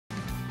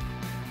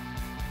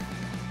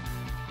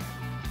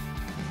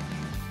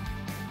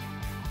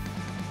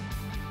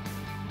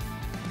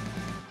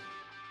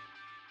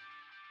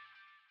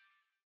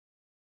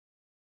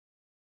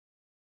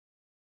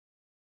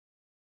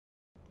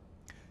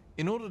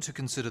In order to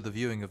consider the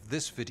viewing of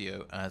this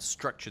video as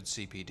structured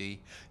CPD,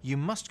 you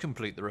must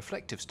complete the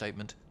reflective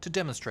statement to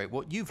demonstrate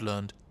what you've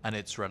learned and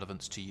its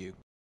relevance to you.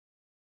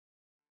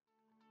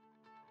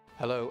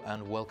 Hello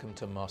and welcome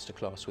to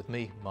Masterclass with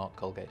me, Mark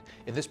Colgate.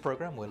 In this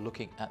program, we're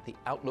looking at the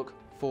outlook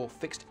for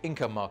fixed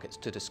income markets.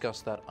 To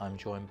discuss that, I'm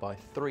joined by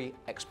three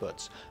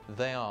experts.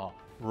 They are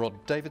Rod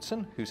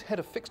Davidson, who's Head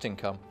of Fixed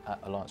Income at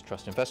Alliance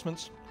Trust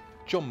Investments,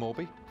 Jon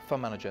Mawby,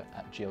 Fund Manager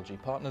at GLG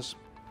Partners,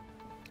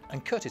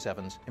 and Curtis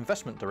Evans,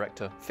 Investment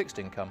Director, Fixed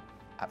Income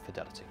at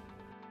Fidelity.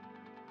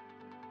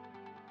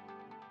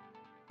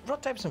 Rod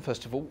Davidson,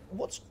 first of all,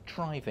 what's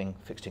driving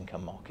fixed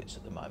income markets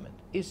at the moment?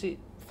 Is it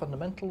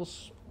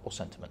fundamentals or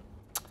sentiment?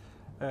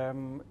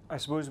 I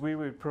suppose we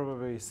would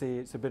probably say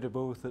it's a bit of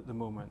both at the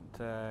moment.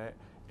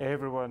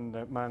 Everyone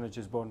that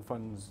manages bond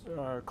funds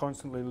are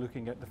constantly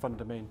looking at the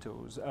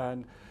fundamentals,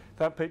 and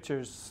that picture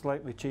is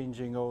slightly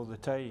changing all the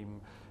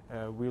time.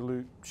 We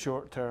look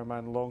short-term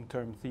and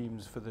long-term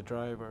themes for the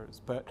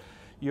drivers, but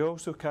you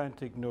also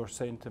can't ignore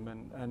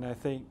sentiment, and I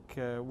think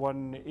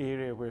one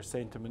area where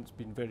sentiment's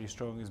been very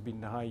strong has been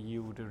the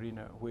high-yield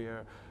arena,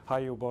 where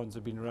high-yield bonds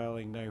have been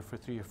rallying now for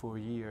 3 or 4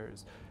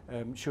 years,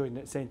 showing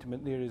that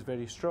sentiment there is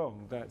very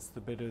strong. That's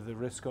the bit of the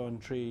risk-on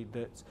trade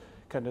that's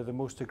kind of the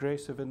most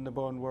aggressive in the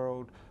bond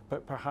world,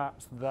 but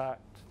perhaps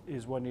that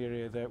is one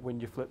area that when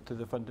you flip to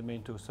the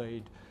fundamental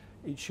side,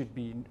 it should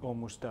be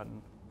almost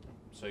done.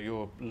 So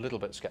you're a little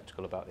bit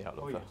sceptical about the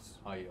outlook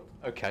for high yield.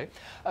 Okay.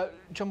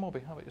 Jon Mawby,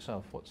 how about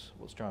yourself?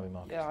 What's driving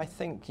markets? Yeah, I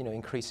think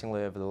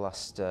increasingly over the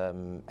last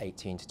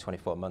 18 to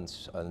 24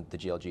 months, the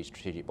GLG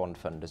Strategic Bond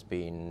Fund has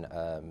been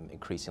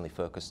increasingly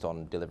focused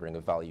on delivering a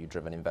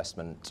value-driven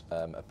investment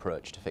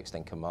approach to fixed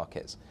income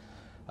markets.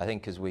 I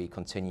think as we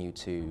continue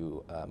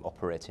to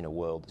operate in a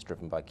world that's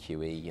driven by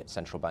QE,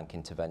 central bank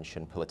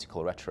intervention,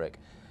 political rhetoric,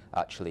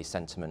 actually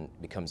sentiment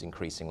becomes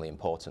increasingly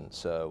important.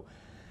 So.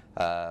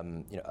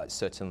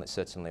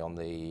 Certainly on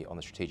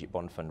the strategic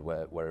bond fund,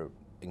 we're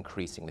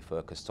increasingly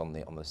focused on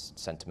the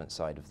sentiment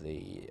side of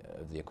the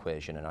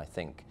equation, and I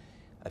think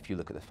if you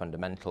look at the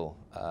fundamental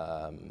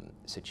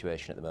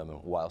situation at the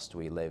moment, whilst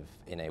we live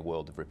in a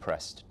world of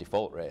repressed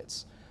default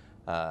rates,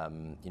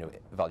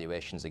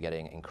 valuations are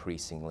getting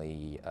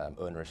increasingly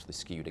onerously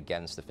skewed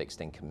against the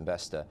fixed income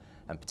investor,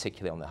 and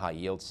particularly on the high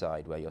yield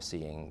side, where you're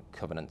seeing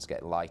covenants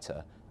get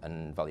lighter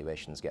and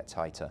valuations get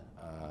tighter.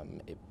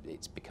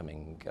 It's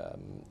becoming,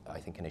 I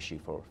think, an issue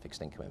for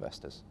fixed income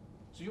investors.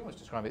 So you almost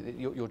describe it,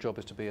 your job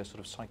is to be a sort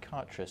of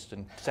psychiatrist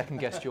and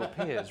second-guess your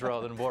peers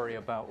rather than worry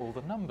about all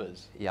the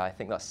numbers. Yeah, I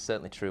think that's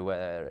certainly true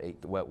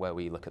where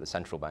we look at the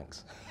central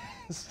banks.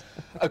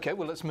 Okay,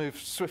 well, let's move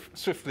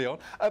swiftly on.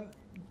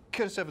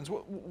 Curtis Evans,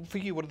 for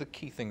you, what are the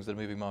key things that are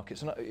moving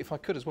markets? And if I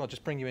could as well,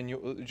 just bring you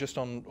in just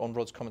on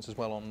Rod's comments as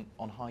well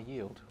on high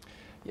yield.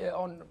 Yeah,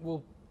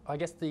 well, I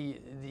guess the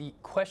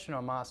question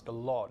I'm asked a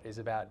lot is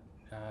about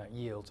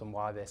yields and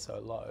why they're so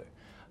low.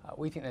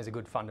 We think there's a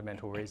good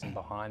fundamental reason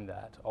behind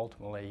that.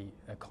 Ultimately,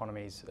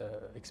 economies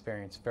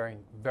experience very,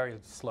 very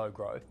slow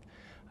growth,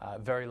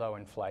 very low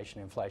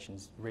inflation.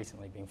 Inflation's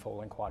recently been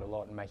falling quite a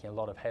lot and making a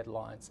lot of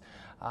headlines.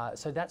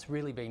 So that's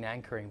really been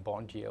anchoring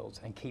bond yields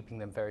and keeping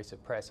them very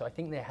suppressed. So I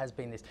think there has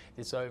been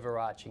this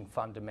overarching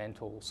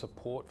fundamental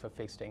support for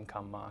fixed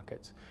income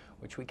markets,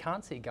 which we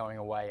can't see going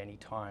away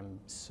anytime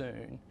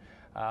soon.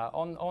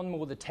 On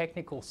more the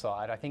technical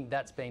side, I think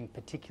that's been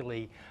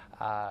particularly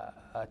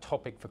a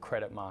topic for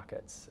credit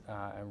markets,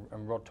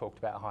 and Rod talked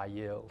about high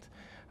yield.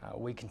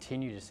 We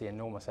continue to see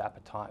enormous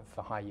appetite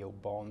for high yield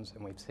bonds,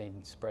 and we've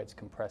seen spreads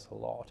compress a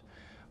lot.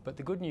 But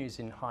the good news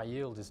in high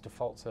yield is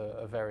defaults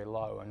are very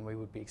low, and we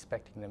would be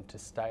expecting them to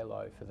stay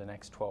low for the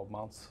next 12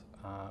 months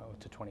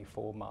to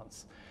 24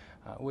 months.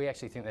 We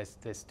actually think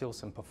there's still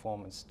some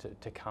performance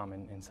to come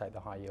in say,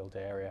 the high yield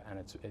area,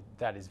 and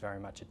that is very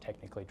much a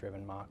technically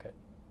driven market.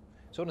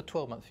 So on a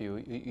 12-month view, are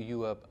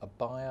you a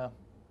buyer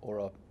or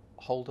a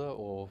holder,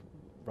 or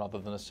rather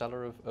than a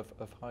seller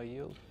of high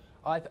yield?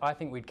 I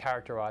think we'd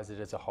characterise it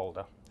as a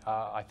holder.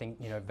 I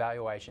think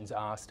valuations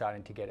are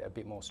starting to get a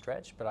bit more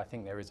stretched, but I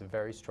think there is a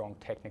very strong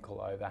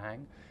technical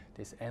overhang,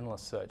 this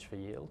endless search for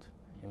yield.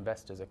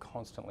 Investors are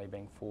constantly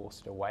being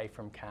forced away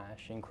from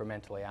cash,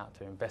 incrementally out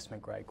to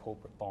investment-grade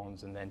corporate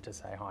bonds, and then to,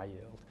 say, high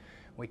yield.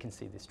 We can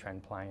see this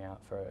trend playing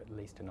out for at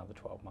least another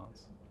 12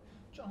 months.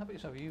 Jon, how about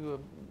yourself?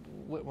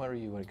 Where are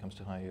you when it comes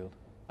to high yield?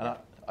 And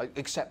I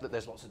accept that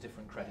there's lots of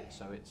different credits,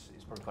 so it's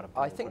probably quite a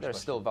broad I think there's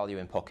still value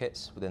in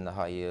pockets within the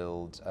high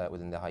yield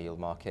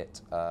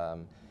market.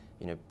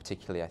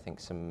 Particularly I think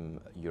some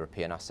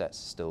European assets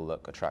still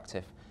look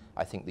attractive.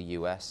 I think the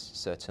US,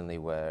 certainly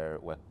we're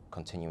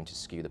continuing to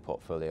skew the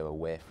portfolio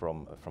away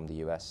from the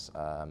US.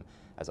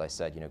 As I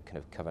said, kind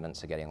of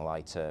covenants are getting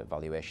lighter,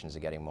 valuations are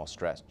getting more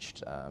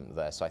stretched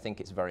there. So I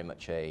think it's very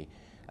much a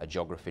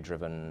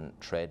geography-driven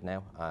trade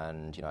now,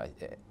 and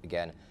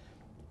again,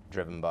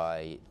 driven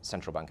by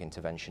central bank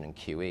intervention and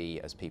QE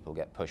as people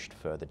get pushed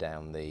further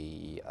down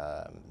the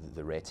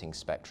rating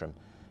spectrum.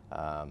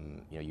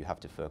 You have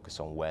to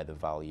focus on where the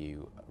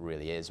value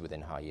really is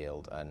within high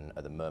yield, and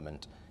at the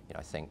moment,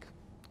 I think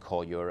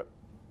core Europe,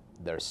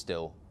 there are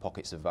still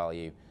pockets of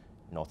value.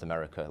 North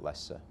America, less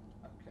so.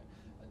 Okay.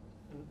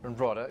 And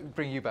Rod,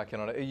 bring you back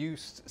in on it. Are you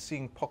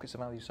seeing pockets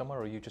of value somewhere,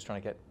 or are you just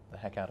trying to get the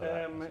heck out of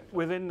that?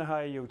 Within the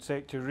high yield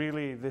sector,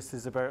 really this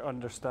is about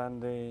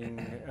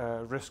understanding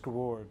risk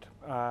reward,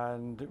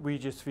 and we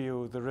just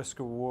feel the risk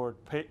reward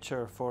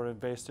picture for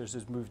investors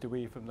has moved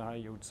away from the high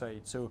yield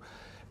side. So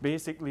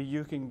basically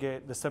you can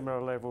get the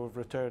similar level of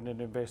return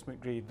in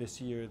investment grade this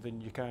year than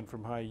you can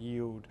from high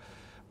yield,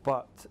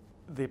 but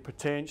the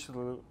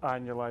potential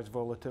annualized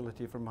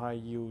volatility from high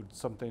yield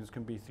sometimes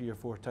can be 3 or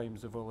 4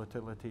 times the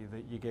volatility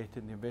that you get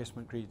in the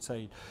investment grade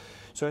side.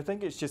 So I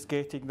think it's just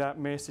getting that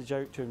message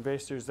out to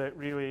investors that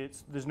really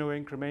there's no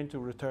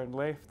incremental return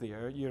left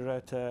there. You're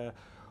at an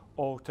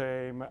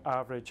all-time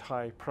average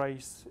high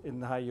price in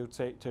the high yield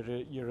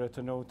sector. You're at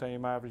an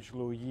all-time average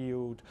low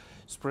yield.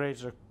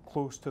 Spreads are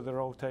close to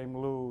their all-time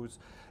lows.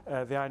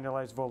 The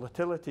annualized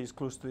volatility is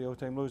close to the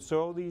all-time lows.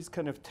 So all these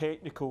kind of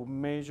technical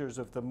measures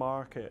of the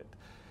market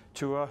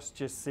to us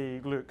just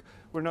say, look,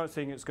 we're not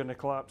saying it's going to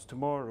collapse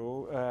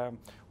tomorrow.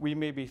 We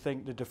maybe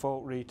think the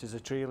default rate is a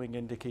trailing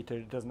indicator.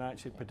 It doesn't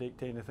actually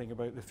predict anything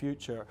about the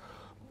future.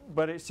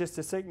 But it's just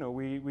a signal.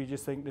 We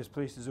just think this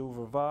place is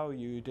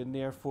overvalued, and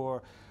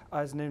therefore,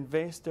 as an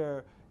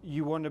investor,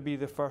 you want to be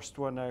the first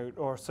one out,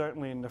 or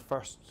certainly in the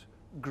first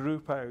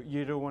group out.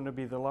 You don't want to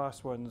be the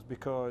last ones,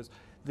 because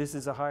this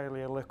is a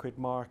highly illiquid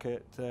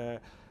market.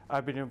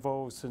 I've been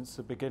involved since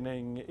the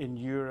beginning in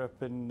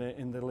Europe in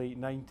the late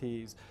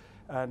 90s.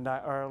 And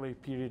that early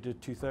period of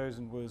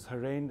 2000 was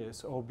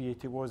horrendous,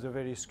 albeit it was a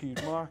very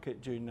skewed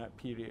market during that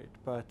period.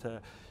 But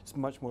it's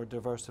much more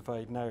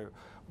diversified now.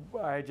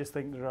 I just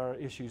think there are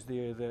issues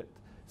there that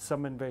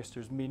some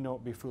investors may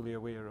not be fully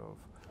aware of.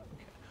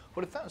 Okay.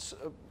 Well, if that's,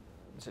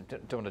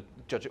 don't want to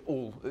judge it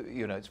all,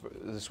 it's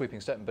the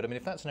sweeping statement, but I mean,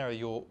 if that's an area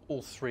you're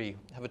all three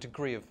have a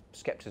degree of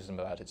skepticism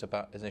about, it's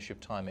an issue of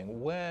timing.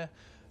 Where,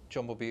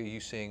 Jon Mawby, are you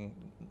seeing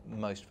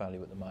most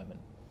value at the moment?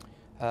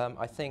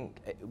 I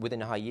think within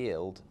high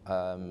yield,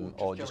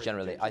 or just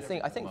generally, I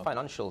think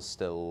financials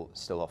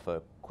still offer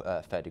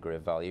a fair degree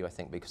of value. I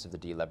think because of the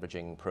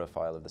deleveraging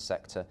profile of the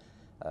sector,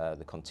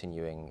 the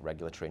continuing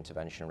regulatory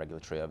intervention,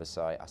 regulatory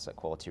oversight, asset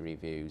quality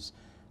reviews,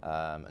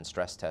 and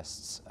stress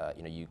tests.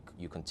 You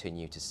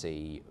continue to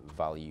see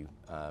value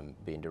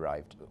being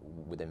derived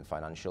within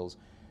financials.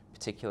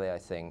 Particularly, I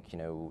think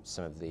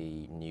some of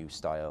the new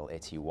style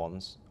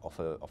AT1s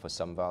offer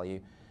some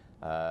value.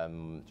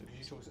 AT1s,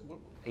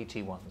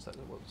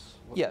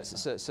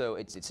 yes, so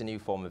it's a new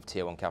form of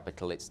Tier 1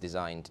 capital. It's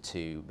designed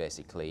to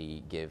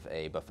basically give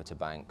a buffer to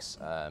banks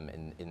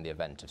in the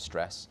event of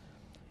stress.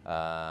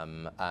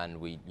 And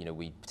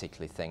we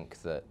particularly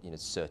think that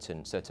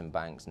certain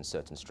banks and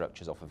certain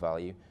structures offer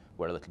value.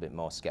 We're a little bit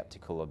more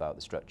sceptical about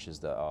the structures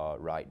that are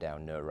write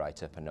down, no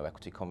write up, and no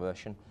equity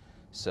conversion.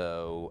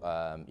 So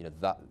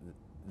that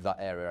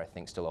area I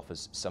think still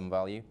offers some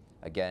value.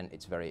 Again,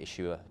 it's very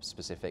issue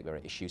specific.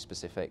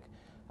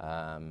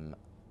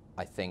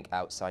 I think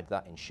outside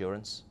that,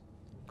 insurance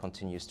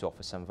continues to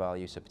offer some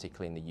value, so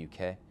particularly in the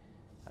UK.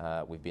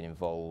 We've been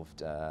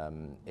involved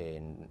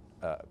in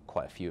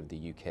quite a few of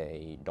the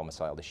UK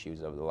domiciled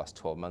issues over the last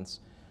 12 months.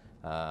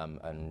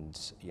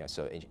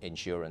 So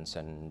insurance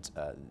and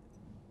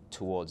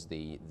towards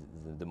the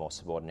more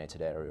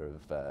subordinated area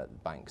of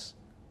banks,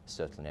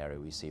 certainly an area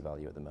we see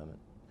value at the moment.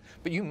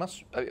 But you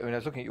must, I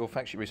was looking at your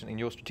fact sheet recently, and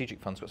your strategic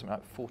fund's got something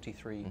like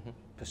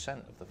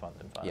 43% of the fund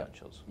in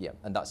financials. Yeah,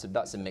 and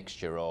that's a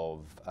mixture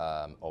of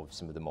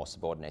some of the more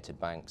subordinated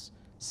banks,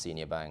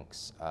 senior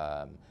banks,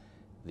 some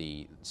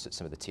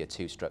of the tier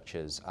 2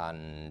 structures,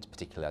 and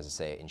particularly, as I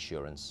say,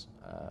 insurance,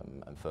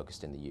 and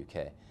focused in the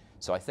UK.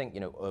 So I think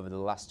over the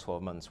last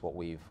 12 months, what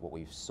we've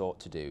sought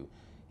to do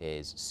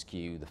is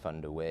skew the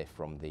fund away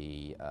from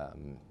the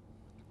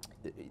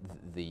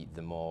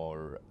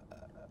more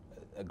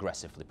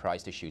aggressively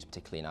priced issues,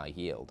 particularly in high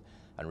yield,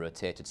 and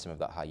rotated some of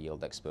that high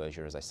yield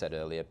exposure, as I said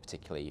earlier,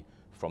 particularly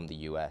from the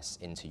US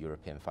into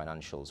European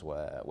financials,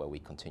 where we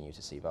continue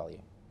to see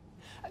value.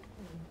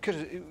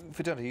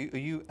 Fidelity, are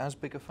you as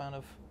big a fan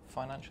of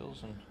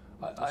financials? And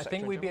I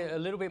think we'd be a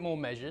little bit more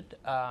measured.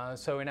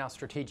 So in our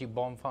strategic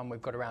bond fund,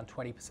 we've got around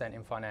 20%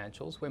 in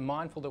financials. We're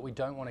mindful that we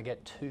don't want to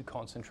get too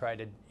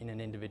concentrated in an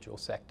individual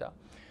sector.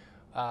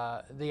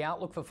 The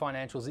outlook for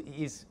financials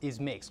is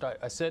mixed.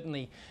 I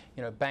certainly,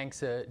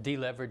 banks are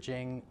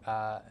deleveraging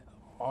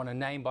on a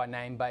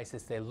name-by-name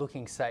basis. They're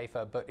looking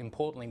safer, but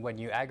importantly, when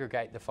you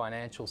aggregate the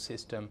financial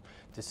system,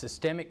 the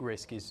systemic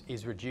risk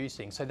is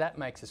reducing. So that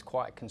makes us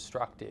quite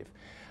constructive.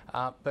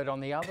 But on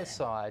the other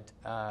side,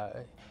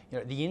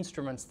 the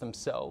instruments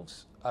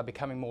themselves are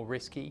becoming more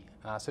risky.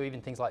 So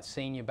even things like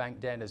senior bank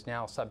debt is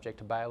now subject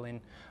to bail-in.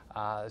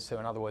 So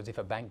in other words, if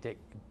a bank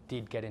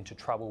did get into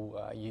trouble,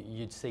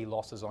 you'd see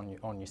losses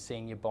on your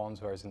senior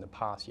bonds, whereas in the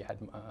past you had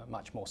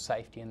much more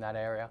safety in that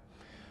area.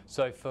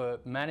 So for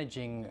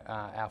managing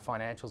our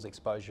financials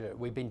exposure,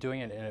 we've been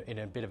doing it in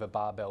a bit of a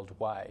barbelled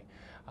way,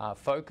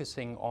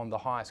 focusing on the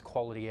highest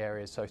quality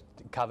areas. So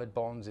covered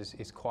bonds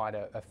is quite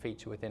a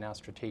feature within our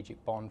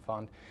strategic bond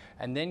fund,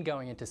 and then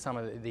going into some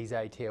of these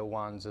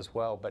ATL1s as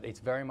well, but it's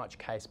very much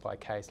case by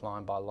case,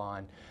 line by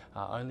line.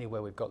 Only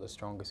where we've got the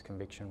strongest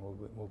conviction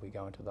will we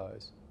go into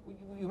those.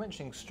 You're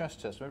mentioning stress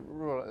tests.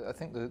 I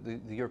think the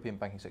European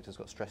banking sector's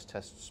got stress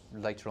tests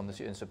later on this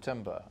year in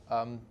September.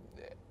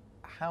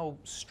 How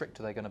strict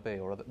are they going to be,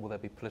 or will there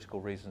be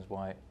political reasons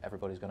why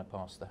everybody's going to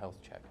pass the health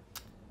check?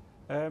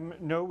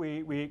 No,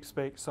 we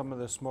expect some of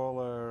the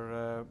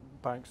smaller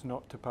banks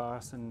not to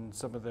pass, and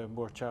some of the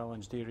more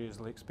challenged areas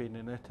like Spain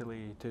and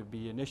Italy to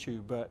be an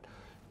issue. But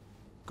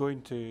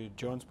going to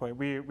Jon's point,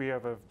 we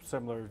have a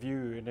similar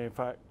view, and in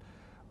fact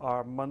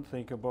our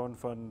monthly income bond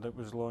fund that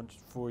was launched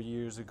 4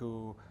 years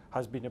ago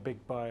has been a big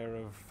buyer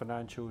of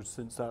financials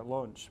since that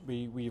launch.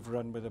 We've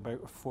run with about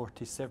a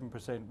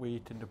 47%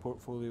 weight in the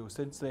portfolio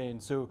since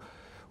then. So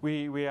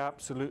we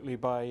absolutely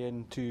buy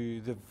into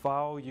the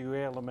value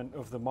element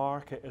of the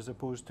market as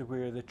opposed to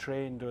where the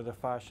trend or the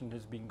fashion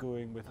has been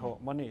going with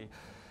hot money.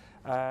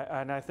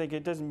 And I think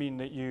it doesn't mean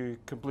that you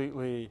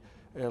completely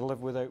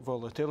live without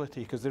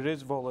volatility, because there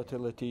is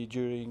volatility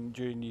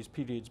during these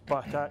periods,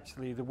 but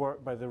actually the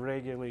work by the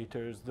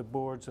regulators, the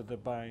boards of the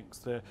banks,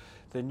 the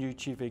new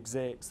chief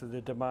execs,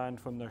 the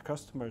demand from their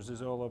customers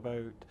is all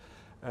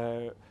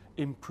about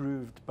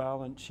improved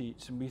balance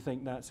sheets, and we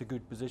think that's a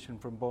good position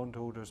from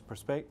bondholders'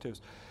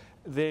 perspectives.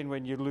 Then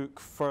when you look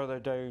further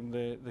down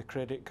the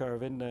credit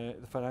curve in the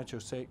financial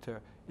sector,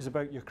 is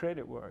about your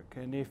credit work,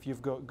 and if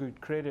you've got good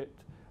credit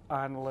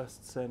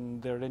analysts and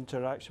their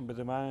interaction with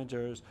the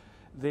managers,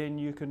 then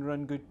you can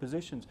run good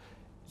positions.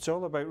 It's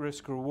all about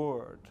risk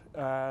reward,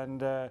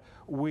 and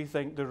we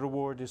think the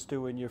reward is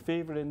still in your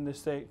favour in this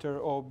sector,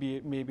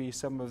 albeit maybe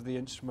some of the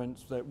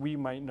instruments that we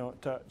might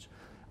not touch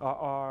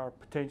are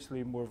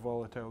potentially more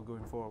volatile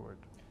going forward.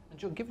 And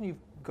Jon, given you've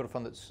got a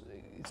fund it's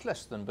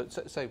less than, but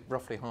say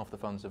roughly half the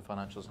fund's in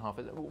financials and half,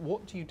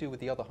 what do you do with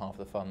the other half of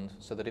the fund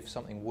so that if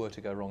something were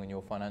to go wrong in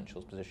your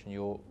financials position,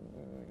 you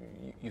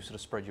sort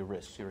of spread your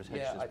risks, you're as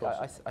hedged as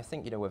possible? I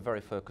think we're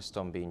very focused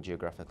on being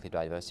geographically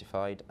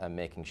diversified and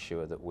making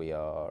sure that we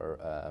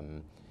are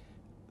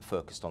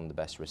focused on the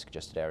best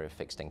risk-adjusted area of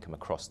fixed income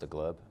across the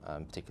globe,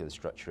 particularly the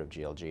structure of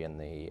GLG and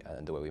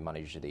the way we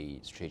manage the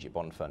strategic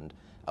bond fund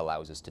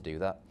allows us to do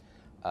that.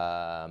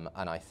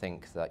 And I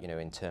think that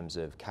in terms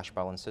of cash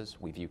balances,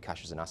 we view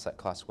cash as an asset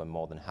class. We're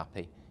more than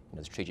happy.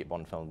 The strategic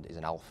bond fund is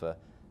an alpha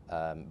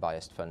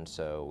biased fund,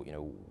 so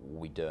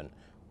we don't.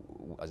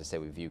 As I say,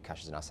 we view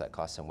cash as an asset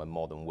class, and we're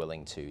more than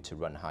willing to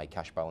run high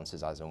cash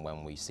balances as and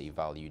when we see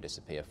value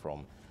disappear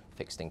from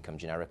fixed income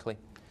generically.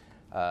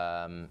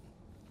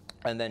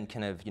 And then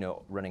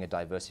running a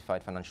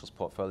diversified financials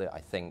portfolio, I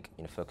think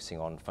focusing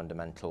on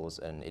fundamentals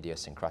and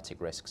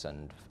idiosyncratic risks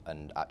and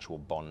actual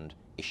bond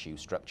issue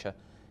structure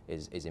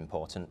is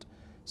important.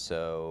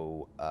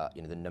 So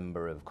the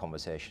number of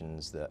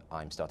conversations that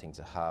I'm starting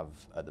to have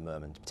at the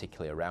moment,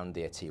 particularly around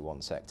the Tier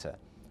 1 sector,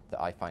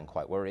 that I find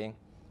quite worrying,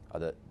 are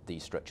that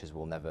these structures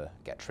will never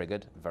get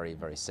triggered. Very,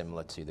 very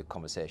similar to the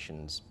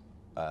conversations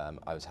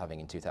I was having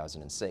in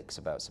 2006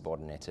 about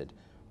subordinated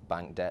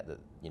bank debt that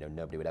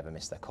nobody would ever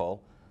miss their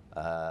call.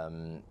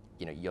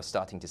 You're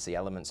starting to see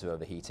elements of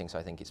overheating, so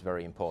I think it's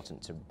very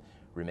important to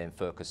remain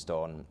focused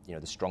on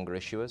the stronger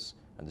issuers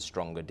and the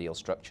stronger deal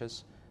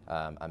structures,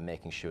 and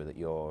making sure that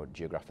you're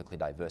geographically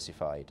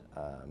diversified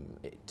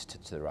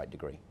to the right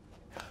degree.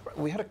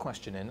 We had a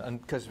question in, and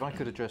because if I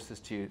could address this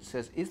to you, it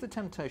says, is the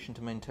temptation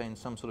to maintain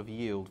some sort of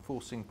yield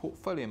forcing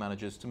portfolio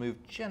managers to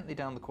move gently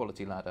down the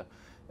quality ladder?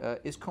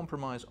 Is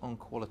compromise on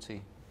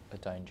quality a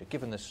danger,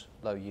 given this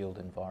low yield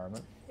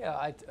environment?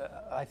 Yeah,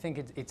 I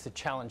think it's a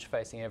challenge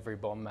facing every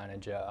bond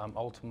manager.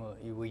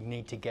 Ultimately, we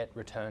need to get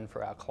return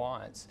for our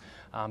clients,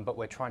 but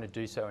we're trying to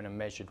do so in a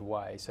measured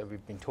way. So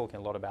we've been talking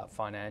a lot about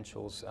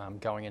financials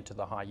going into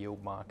the high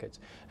yield markets,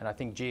 and I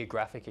think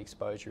geographic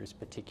exposure is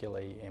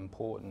particularly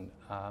important.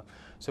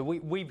 So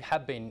we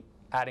have been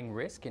adding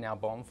risk in our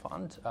bond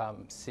fund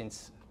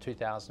since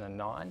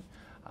 2009.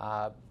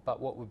 But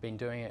what we've been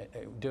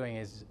doing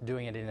is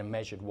doing it in a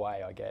measured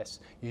way, I guess,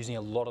 using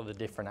a lot of the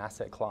different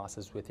asset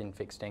classes within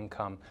fixed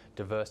income,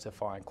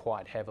 diversifying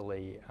quite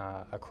heavily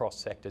across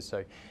sectors.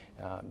 So,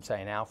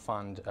 say in our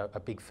fund, a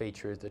big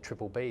feature is the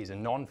triple Bs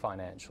and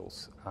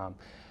non-financials.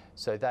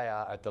 So they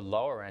are at the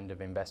lower end of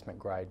investment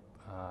grade,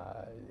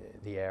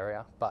 the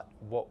area, but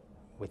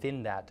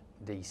within that,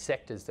 the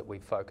sectors that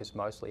we've focused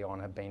mostly on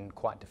have been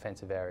quite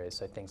defensive areas.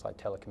 So things like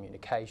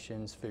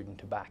telecommunications, food and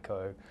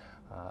tobacco,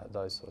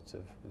 those sorts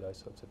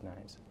of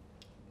names.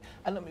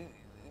 And I mean,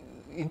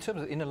 in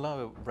terms of in a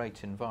lower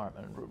rate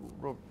environment,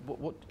 Rob,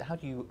 how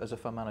do you, as a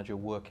fund manager,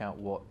 work out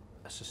what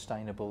a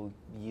sustainable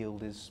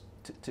yield is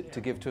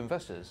to give to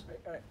investors?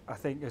 I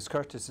think, as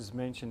Curtis has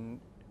mentioned,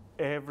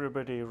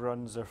 everybody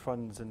runs their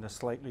funds in a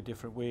slightly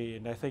different way,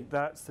 and I think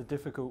that's the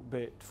difficult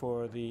bit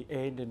for the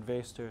end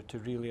investor to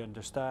really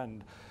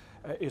understand.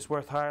 It's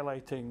worth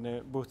highlighting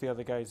that both the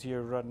other guys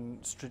here run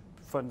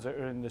funds that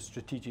are in the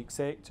strategic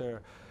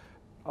sector.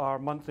 Our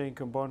monthly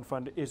income bond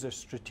fund is a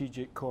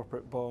strategic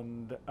corporate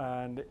bond,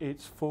 and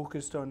it's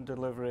focused on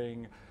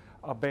delivering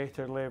a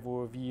better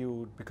level of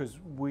yield, because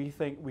we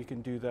think we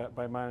can do that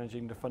by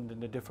managing the fund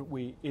in a different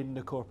way in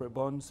the corporate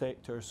bond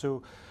sector.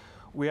 So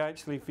we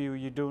actually feel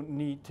you don't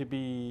need to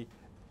be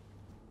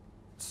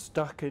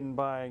stuck in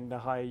buying the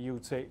high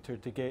yield sector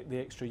to get the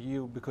extra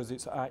yield, because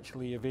it's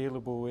actually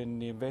available in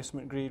the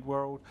investment grade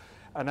world.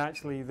 And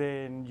actually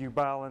then you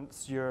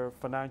balance your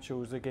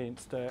financials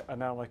against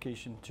an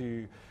allocation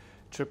to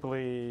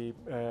AAA,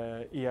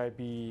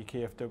 EIB,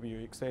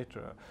 KFW,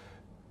 etc.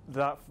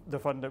 The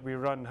fund that we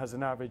run has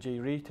an average A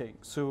rating,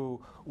 so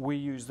we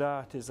use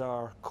that as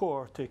our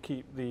core to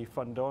keep the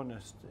fund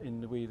honest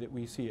in the way that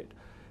we see it.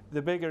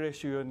 The bigger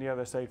issue on the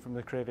other side from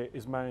the credit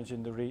is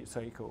managing the rate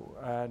cycle,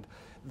 and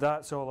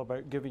that's all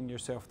about giving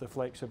yourself the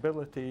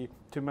flexibility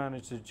to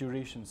manage the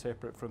duration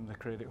separate from the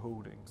credit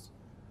holdings.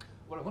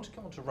 Well, I want to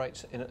come on to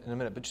rates in a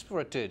minute, but just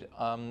before I did,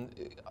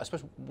 I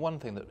suppose one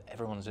thing that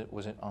everyone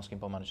was asking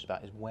bond managers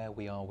about is where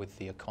we are with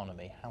the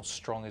economy. How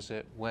strong is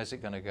it? Where's it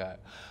going to go?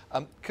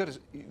 Curtis,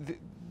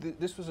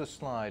 this was a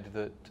slide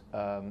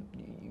that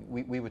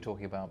we were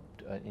talking about,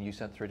 and you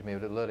sent through to me a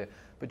little earlier,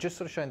 but just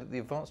sort of showing that the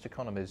advanced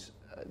economies,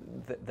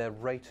 their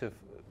rate of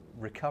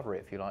recovery,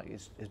 if you like,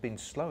 has been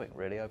slowing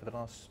really over the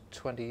last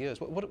 20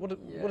 years. What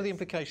are the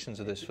implications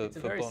of this for bond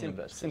investors? It's a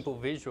very simple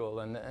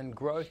visual, and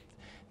growth,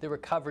 the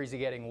recoveries are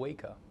getting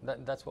weaker.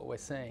 That's what we're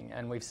seeing,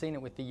 and we've seen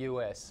it with the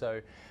US. So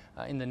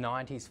in the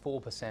 90s,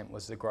 4%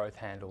 was the growth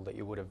handle that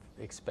you would have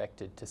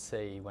expected to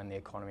see when the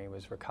economy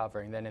was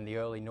recovering. Then in the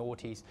early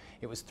noughties,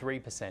 it was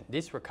 3%.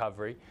 This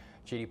recovery,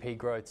 GDP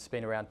growth's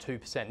been around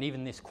 2%, and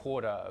even this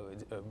quarter,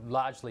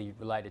 largely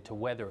related to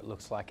weather, it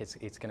looks like it's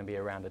going to be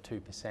around a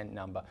 2%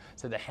 number.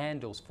 So the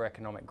handles for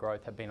economic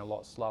growth have been a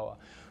lot slower.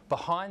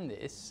 Behind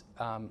this,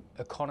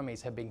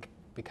 economies have been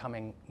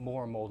becoming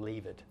more and more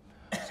levered.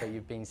 So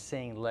you've been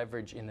seeing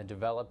leverage in the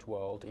developed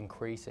world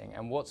increasing,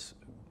 and what's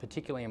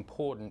particularly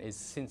important is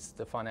since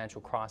the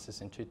financial crisis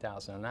in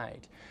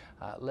 2008,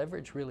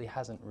 leverage really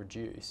hasn't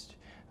reduced.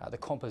 The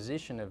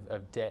composition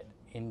of debt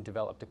in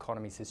developed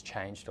economies has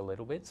changed a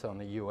little bit. So in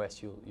the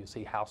US, you'll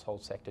see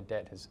household sector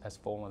debt has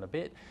fallen a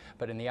bit,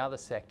 but in the other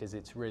sectors,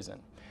 it's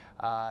risen.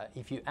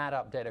 If you add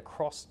up debt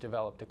across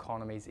developed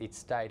economies, it's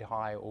stayed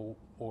high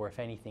or if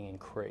anything,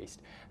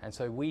 increased. And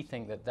so we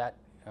think that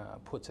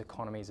puts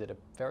economies at a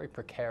very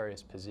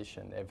precarious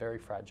position. They're very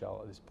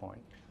fragile at this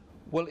point.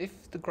 Well,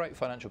 if the great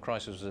financial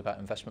crisis was about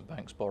investment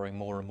banks borrowing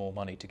more and more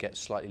money to get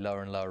slightly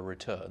lower and lower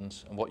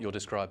returns, and what you're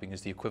describing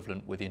is the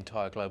equivalent with the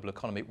entire global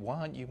economy, why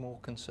aren't you more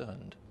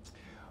concerned?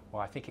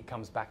 Well, I think it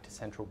comes back to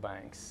central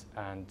banks,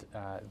 and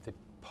the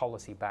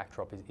policy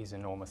backdrop is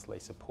enormously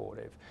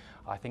supportive.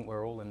 I think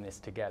we're all in this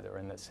together,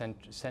 and that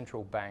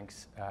central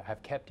banks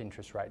have kept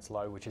interest rates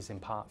low, which has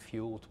in part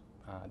fueled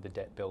the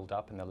debt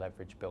build-up and the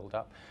leverage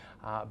build-up,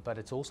 but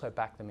it's also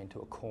backed them into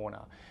a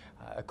corner.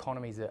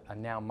 Economies are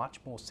now much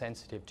more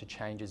sensitive to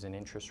changes in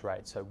interest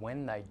rates, so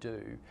when they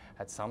do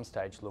at some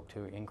stage look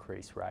to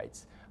increase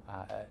rates,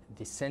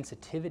 the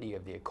sensitivity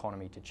of the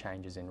economy to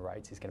changes in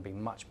rates is going to be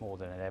much more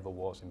than it ever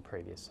was in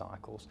previous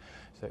cycles.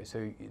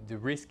 So the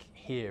risk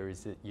here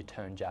is that you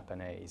turn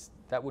Japanese.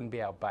 That wouldn't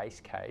be our base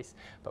case,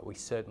 but we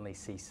certainly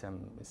see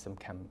some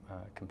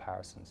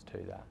comparisons to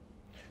that.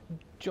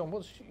 John,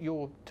 what's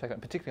your take on,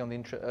 particularly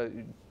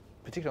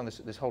on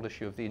this whole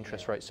issue of the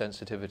interest rate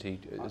sensitivity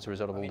as a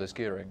result of all this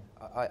gearing?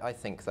 I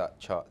think that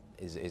chart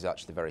is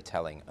actually very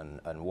telling,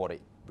 and what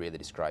it really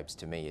describes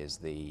to me is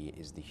the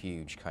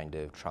huge kind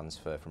of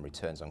transfer from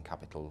returns on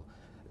capital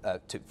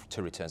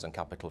to returns on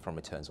capital from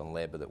returns on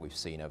labour that we've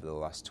seen over the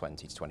last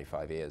 20 to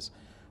 25 years.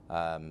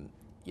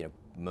 You know,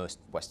 most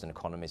Western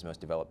economies, most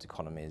developed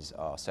economies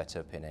are set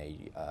up in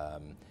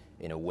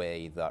a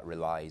way that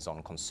relies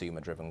on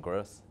consumer-driven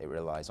growth. It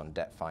relies on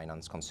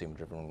debt-financed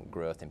consumer-driven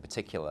growth in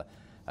particular.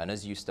 And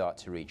as you start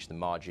to reach the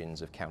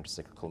margins of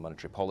counter-cyclical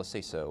monetary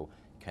policy, so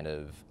kind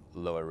of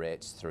lower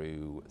rates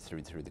through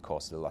the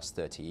course of the last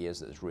 30 years,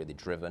 that has really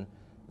driven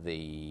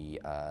the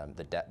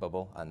debt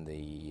bubble and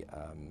the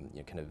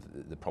kind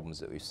of the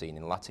problems that we've seen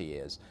in latter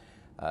years.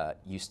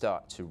 You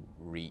start to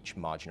reach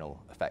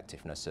marginal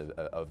effectiveness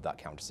of that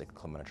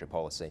counter-cyclical monetary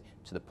policy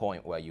to the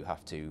point where you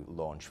have to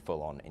launch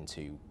full-on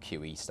into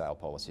QE style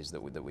policies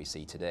that we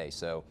see today.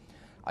 So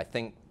I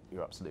think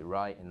you're absolutely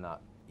right in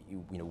that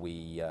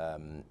we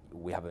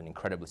have an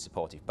incredibly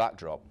supportive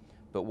backdrop,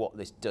 but what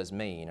this does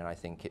mean, and I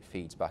think it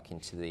feeds back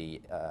into the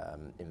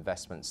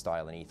investment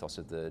style and ethos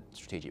of the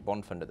strategic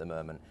bond fund at the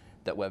moment,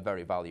 that we're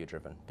very value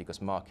driven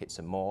because markets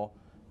are more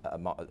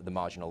at the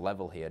marginal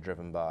level here,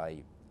 driven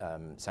by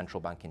central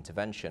bank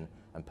intervention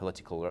and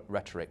political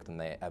rhetoric than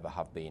they ever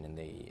have been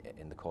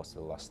in the course of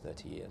the last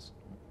 30 years.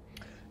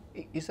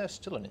 Is there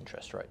still an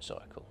interest rate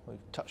cycle? We've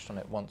touched on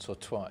it once or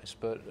twice,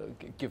 but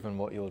given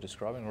what you're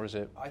describing, or is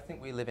it? I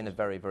think we live in a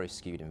very, very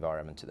skewed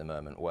environment at the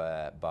moment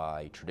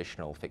whereby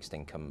traditional fixed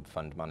income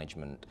fund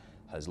management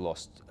has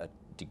lost a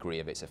degree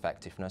of its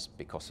effectiveness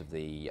because of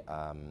the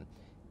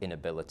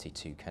inability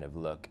to kind of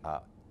look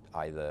at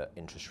either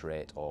interest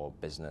rate or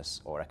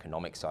business or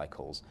economic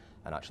cycles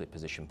and actually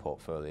position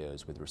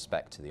portfolios with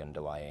respect to the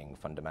underlying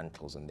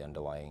fundamentals and the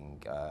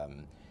underlying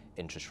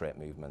interest rate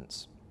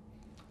movements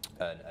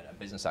and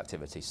business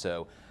activity.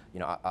 So, you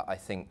know, I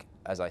think,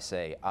 as I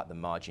say, at the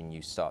margin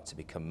you start to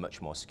become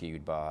much more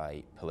skewed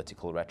by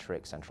political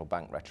rhetoric, central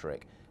bank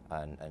rhetoric,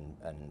 and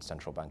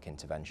central bank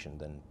intervention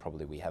than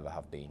probably we ever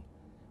have been,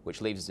 which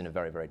leaves us in a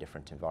very, very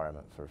different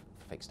environment for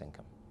fixed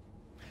income.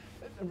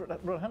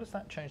 Rod, how does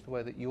that change the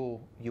way that you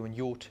and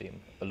your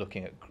team are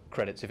looking at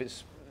credits? If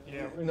it's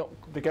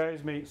the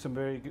guys make some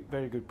very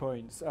good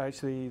points.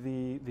 Actually,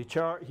 the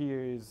chart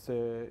here is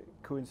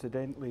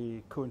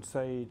coincidentally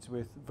coincides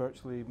with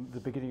virtually the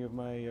beginning of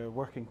my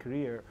working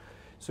career.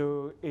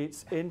 So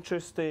it's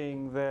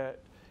interesting that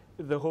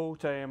the whole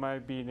time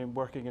I've been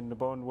working in the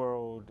bond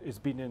world, it's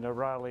been in a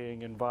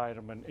rallying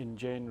environment in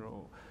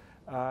general,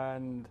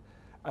 and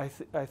I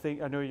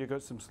think I know you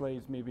got some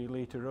slides maybe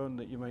later on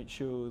that you might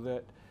show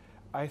that.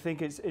 I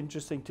think it's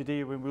interesting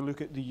today when we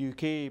look at the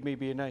UK,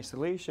 maybe in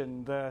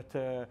isolation,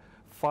 that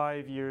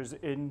 5 years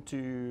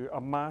into a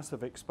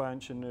massive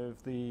expansion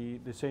of the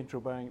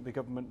central bank, the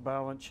government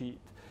balance sheet,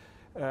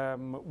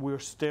 we're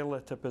still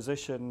at a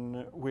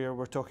position where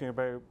we're talking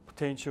about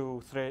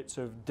potential threats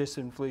of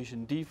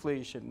disinflation,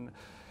 deflation.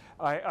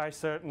 I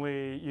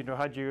certainly, you know,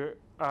 had you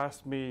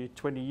asked me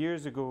 20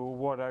 years ago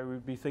what I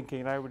would be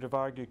thinking, I would have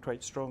argued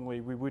quite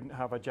strongly we wouldn't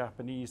have a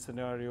Japanese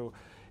scenario.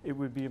 It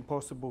would be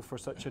impossible for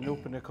such an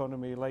open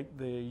economy like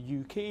the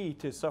UK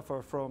to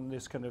suffer from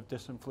this kind of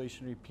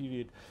disinflationary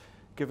period,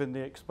 given the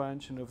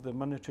expansion of the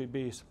monetary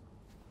base.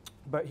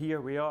 But here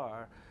we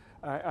are,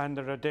 and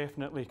there are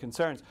definitely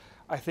concerns.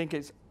 I think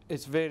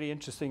it's very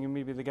interesting, and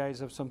maybe the guys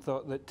have some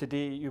thought that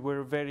today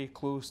we're very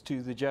close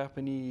to the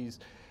Japanese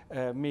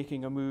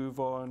making a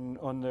move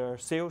on their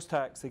sales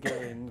tax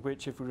again,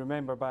 which, if we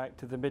remember back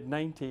to the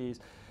mid-90s,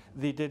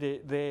 they did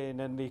it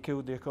then and they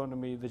killed the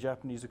economy, the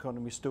Japanese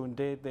economy, stone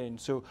dead then.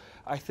 So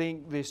I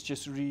think this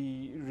just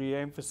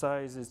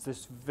re-emphasizes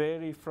this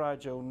very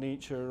fragile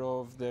nature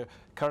of the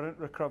current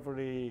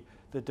recovery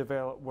the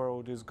developed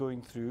world is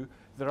going through.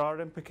 There are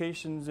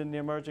implications in the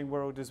emerging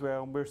world as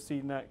well, and we're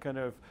seeing that kind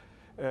of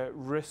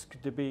risk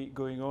debate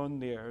going on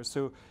there.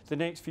 So the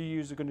next few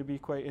years are going to be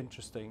quite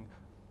interesting.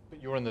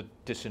 But you're in the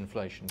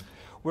disinflation.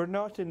 We're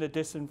not in the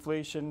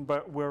disinflation,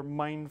 but we're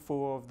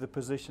mindful of the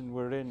position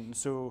we're in.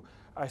 So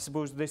I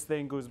suppose this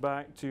then goes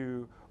back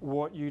to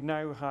what you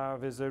now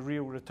have is a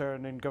real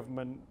return in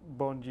government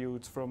bond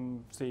yields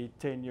from, say,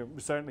 10 years,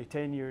 certainly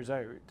 10 years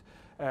out.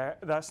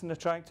 That's an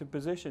attractive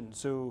position.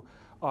 So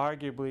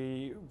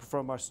arguably,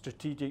 from a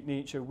strategic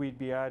nature, we'd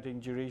be adding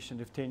duration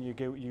if 10-year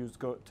gilt yields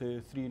got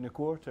to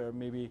 3.25,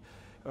 maybe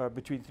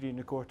between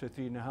 3.25, 3.5.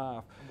 And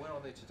where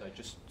are they today?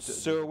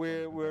 So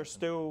we're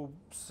still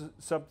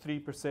sub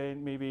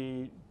 3%,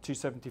 maybe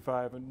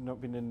 275. I've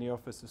not been in the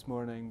office this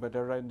morning, but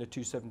around the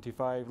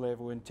 275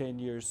 level in 10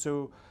 years.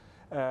 So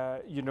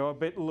you know, a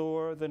bit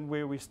lower than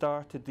where we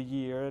started the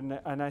year,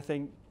 and I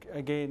think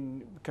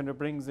again kind of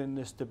brings in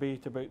this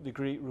debate about the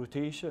great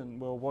rotation.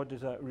 Well, what does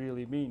that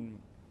really mean?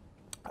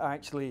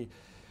 Actually,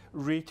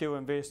 retail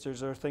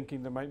investors are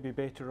thinking there might be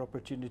better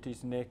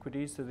opportunities in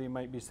equities, so they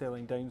might be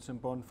selling down some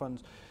bond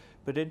funds.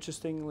 But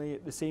interestingly,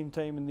 at the same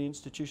time in the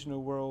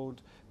institutional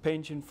world,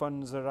 pension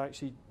funds are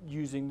actually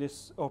using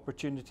this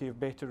opportunity of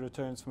better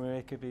returns from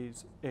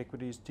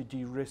equities to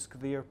de-risk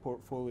their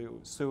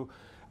portfolios. So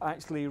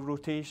actually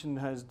rotation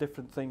has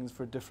different things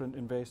for different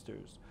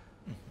investors.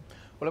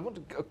 Well, I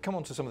want to come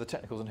on to some of the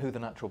technicals and who the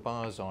natural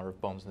buyers are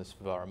of bonds in this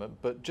environment,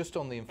 but just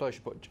on the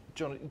inflation point,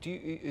 John,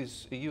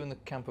 are you in the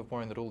camp of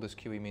worrying that all this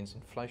QE means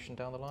inflation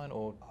down the line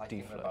or deflation? I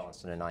think we're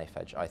balanced on a knife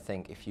edge. I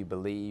think if you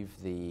believe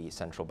the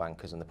central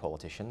bankers and the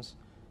politicians,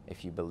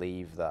 if you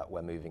believe that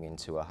we're moving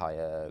into a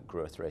higher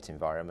growth rate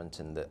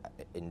environment and that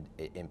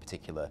in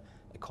particular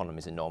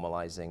economies are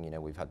normalising, you know,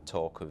 we've had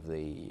talk of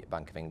the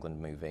Bank of England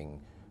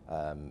moving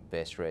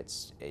base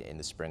rates in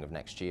the spring of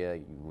next year.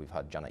 We've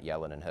had Janet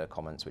Yellen and her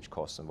comments, which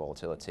caused some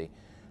volatility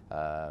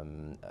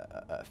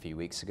a few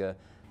weeks ago.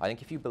 I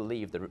think if you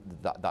believe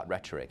that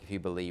rhetoric, if you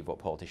believe what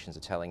politicians are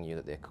telling you,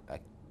 that the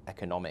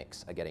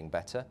economics are getting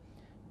better,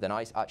 then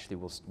I actually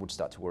would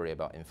start to worry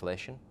about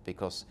inflation,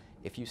 because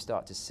if you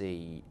start to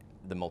see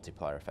the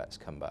multiplier effects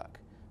come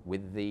back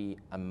with the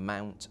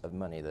amount of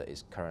money that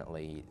is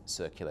currently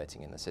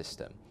circulating in the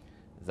system,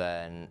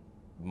 then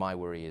my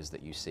worry is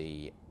that you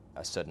see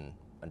a sudden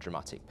and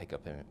dramatic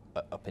pickup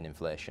in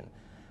inflation.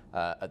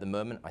 At the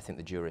moment, I think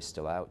the jury is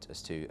still out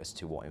as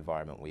to what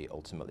environment we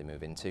ultimately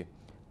move into.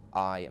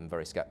 I am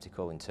very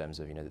sceptical in terms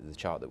of, you know, the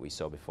chart that we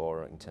saw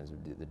before, in terms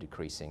of the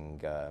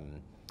decreasing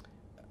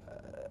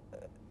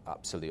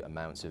absolute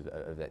amounts of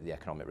the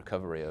economic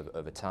recovery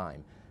over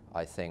time.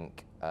 I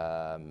think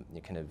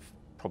you kind of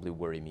probably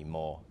worry me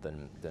more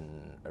than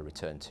a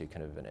return to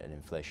kind of an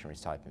inflationary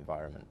type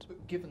environment.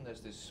 But given there's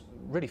this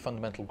really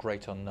fundamental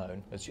great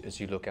unknown as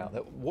you look out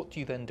there, what do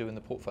you then do in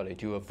the portfolio?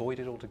 Do you avoid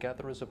it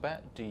altogether as a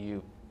bet? Do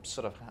you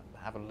sort of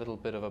have a little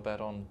bit of a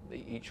bet on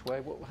each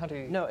way? How do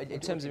you? No, in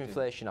terms of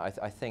inflation, I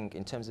think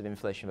in terms of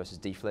inflation versus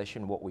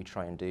deflation, what we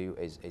try and do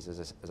is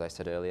as I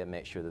said earlier,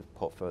 make sure the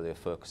portfolio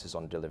focuses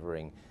on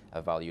delivering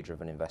a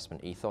value-driven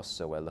investment ethos.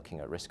 So we're looking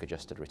at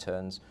risk-adjusted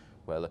returns.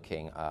 We're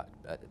looking at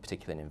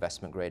particularly in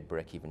investment grade,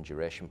 break-even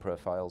duration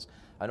profiles,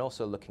 and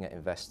also looking at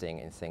investing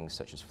in things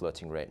such as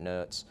floating rate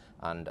notes,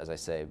 and as I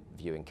say,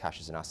 viewing cash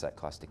as an asset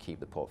class to keep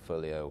the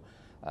portfolio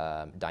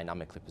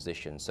dynamically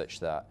positioned such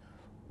that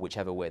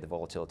whichever way the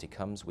volatility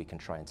comes, we can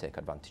try and take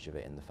advantage of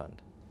it in the fund.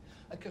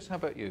 I guess, how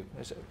about you?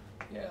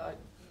 Yeah,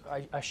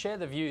 I share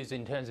the views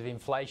in terms of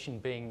inflation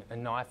being a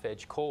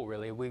knife-edge call,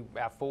 really.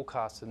 Our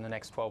forecast in the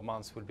next 12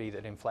 months would be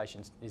that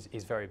inflation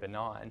is very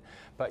benign,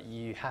 but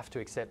you have to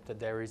accept that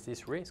there is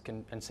this risk,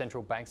 and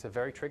central banks are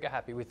very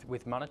trigger-happy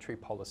with monetary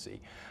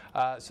policy.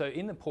 So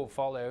in the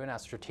portfolio, in our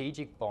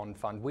strategic bond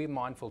fund, we're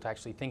mindful to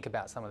actually think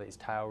about some of these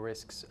tail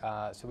risks.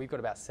 So we've got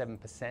about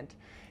 7%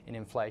 in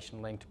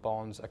inflation-linked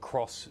bonds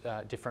across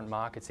different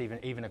markets,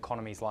 even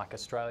economies like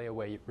Australia,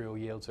 where real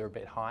yields are a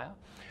bit higher.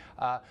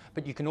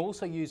 But you can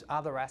also use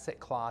other asset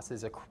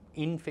classes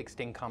in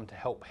fixed income to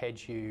help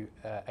hedge you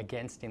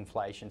against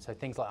inflation. So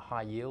things like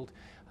high yield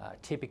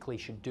typically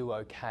should do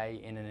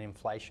okay in an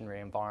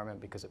inflationary environment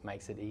because it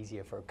makes it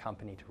easier for a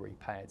company to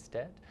repay its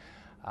debt.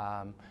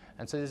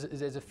 And so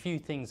there's a few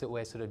things that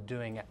we're sort of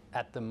doing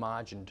at the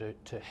margin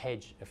to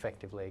hedge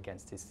effectively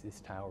against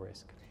this tail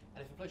risk.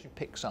 And if inflation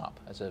picks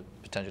up as a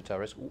potential tail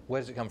risk, where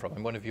does it come from?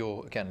 And one of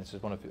your, again, this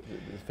is one of the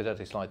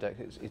Fidelity slide deck,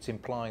 it's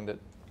implying that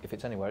if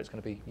it's anywhere, it's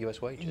going to be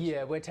US wages.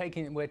 Yeah, we're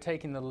taking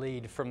the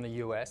lead from the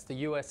US. The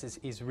US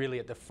is really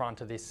at the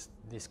front of this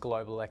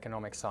global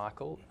economic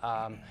cycle,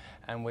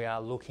 and we are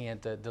looking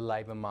at the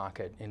labour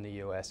market in the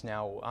US.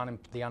 Now,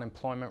 the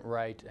unemployment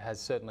rate has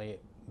certainly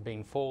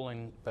been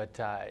falling, but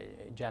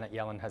Janet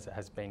Yellen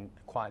has been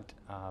quite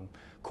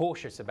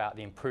cautious about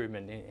the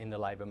improvement in the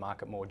labour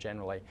market more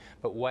generally.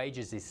 But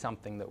wages is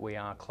something that we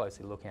are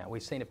closely looking at.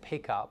 We've seen a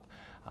pickup,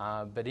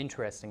 but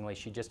interestingly,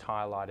 she just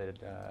highlighted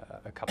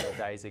a couple of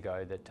days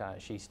ago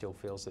that she still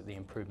feels that the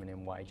improvement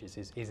in wages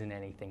isn't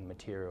anything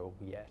material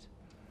yet.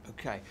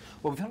 Okay.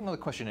 Well, we've had another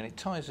question, and it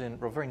ties in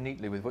very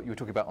neatly with what you were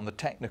talking about on the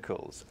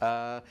technicals.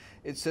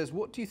 It says,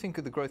 what do you think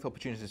of the growth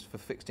opportunities for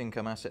fixed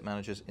income asset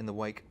managers in the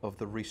wake of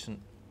the recent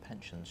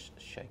pensions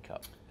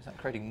shake-up? Is that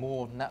creating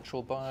more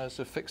natural buyers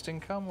of fixed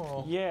income?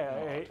 Or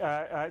yeah,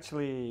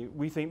 actually,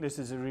 we think this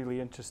is a really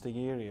interesting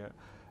area,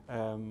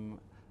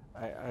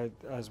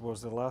 as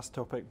was the last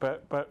topic.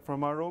 But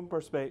from our own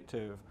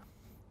perspective,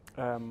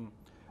 and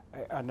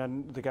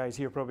then the guys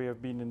here probably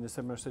have been in the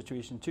similar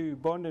situation too,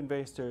 bond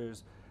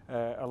investors,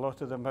 a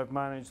lot of them have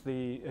managed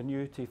the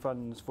annuity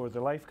funds for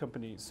the life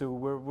companies. So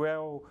we're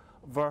well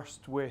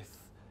versed with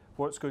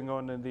what's going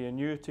on in the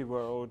annuity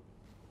world,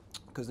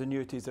 because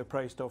annuities are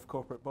priced off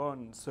corporate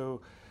bonds.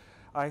 So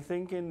I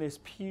think in this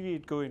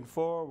period going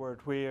forward,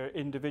 where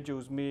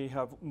individuals may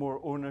have more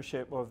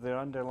ownership of their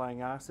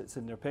underlying assets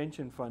in their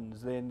pension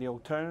funds, then the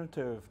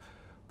alternative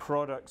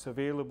products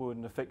available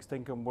in the fixed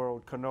income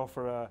world can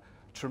offer a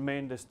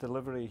tremendous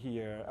delivery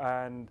here.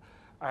 And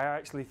I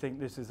actually think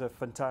this is a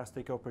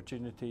fantastic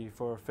opportunity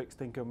for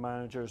fixed income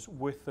managers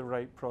with the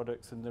right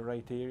products in the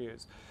right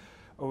areas.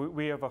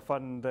 We have a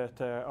fund that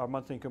our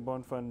monthly income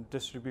bond fund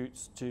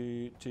distributes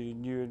to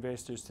new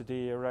investors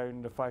today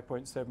around the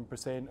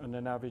 5.7% on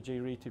an average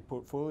A-rated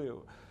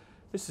portfolio.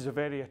 This is a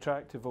very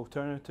attractive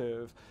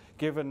alternative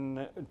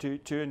given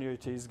to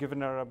annuities,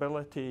 given our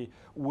ability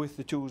with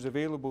the tools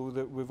available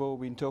that we've all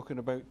been talking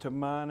about to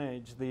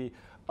manage the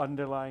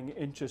underlying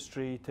interest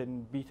rate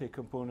and beta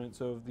components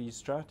of these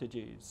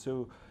strategies.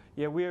 So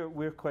yeah,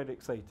 we're quite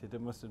excited, I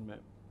must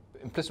admit.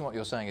 Implicit in what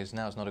you're saying is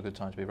now's not a good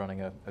time to be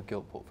running a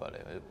gilt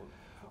portfolio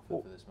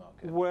for this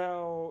market.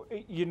 Well,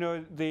 you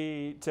know,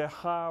 to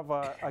have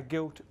a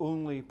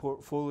gilt-only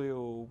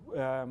portfolio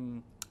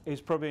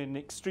is probably an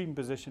extreme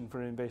position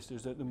for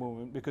investors at the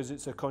moment, because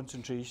it's a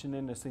concentration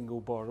in a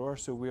single borrower,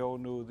 so we all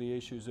know the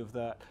issues of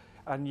that,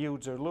 and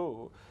yields are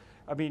low.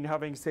 I mean,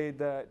 having said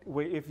that,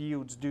 if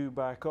yields do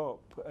back up,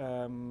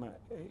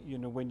 you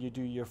know, when you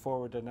do your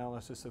forward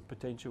analysis of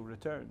potential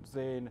returns,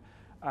 then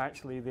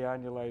actually the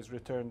annualized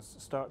returns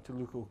start to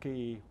look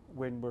okay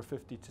when we're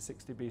 50 to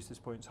 60 basis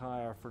points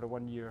higher for the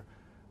 1 year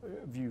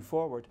view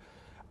forward.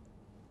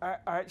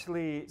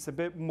 Actually, it's a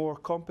bit more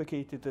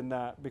complicated than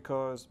that,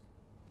 because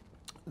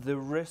the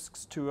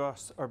risks to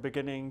us are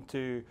beginning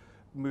to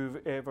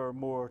move ever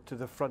more to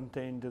the front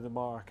end of the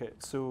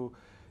market. So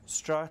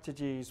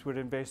strategies where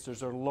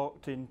investors are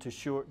locked into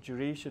short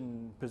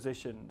duration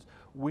positions,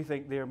 we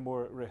think they're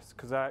more at risk,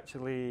 because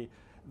actually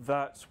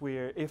that's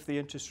where, if the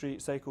interest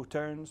rate cycle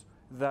turns,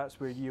 that's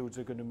where yields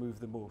are going to move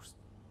the most.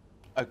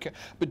 Okay,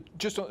 but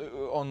just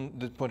on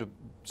the point of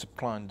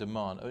supply and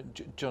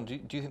demand, John, do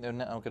you think there are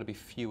now going to be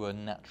fewer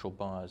natural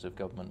buyers of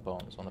government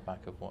bonds on the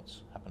back of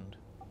what's happened?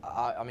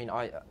 I mean,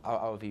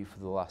 our view for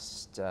the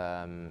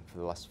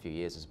last few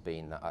years has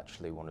been that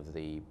actually one of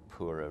the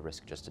poorer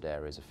risk-adjusted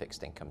areas of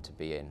fixed income to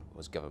be in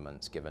was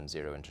governments, given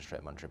zero interest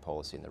rate monetary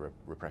policy and the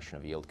repression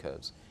of yield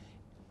curves.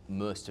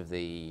 most of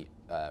the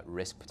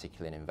risk,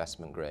 particularly in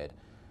investment grade,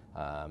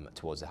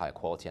 towards the higher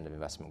quality end of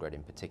investment grade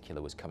in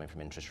particular, was coming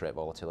from interest rate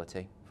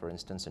volatility, for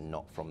instance, and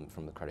not from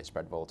the credit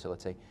spread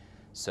volatility.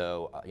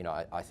 So,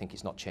 I think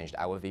it's not changed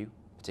our view,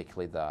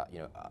 particularly that,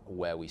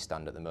 where we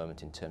stand at the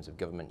moment in terms of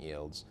government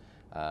yields,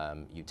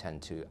 you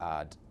tend to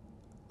add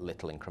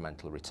little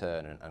incremental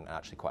return and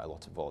actually quite a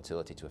lot of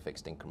volatility to a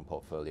fixed income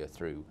portfolio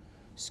through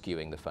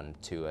skewing the fund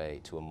to a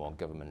more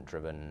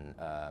government-driven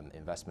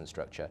investment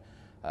structure.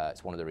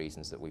 It's one of the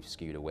reasons that we've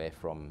skewed away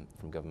from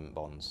government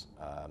bonds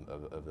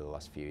over the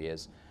last few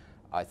years.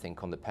 I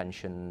think on the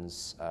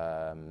pensions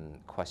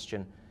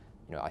question,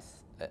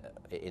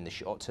 in the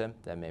short term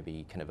there may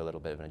be kind of a little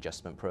bit of an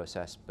adjustment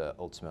process, but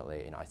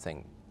ultimately, I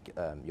think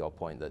your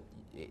point that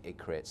it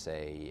creates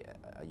a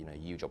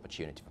huge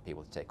opportunity for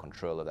people to take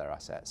control of their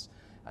assets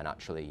and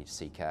actually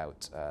seek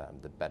out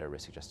the better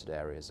risk-adjusted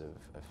areas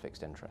of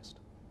fixed interest.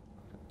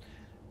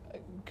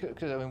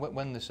 Because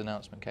when this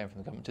announcement came from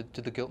the government,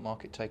 did the gilt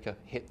market take a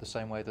hit the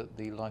same way that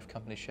the life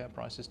company share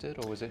prices did,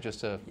 or was it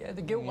just a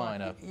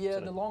minor? The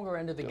longer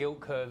end of the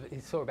gilt curve,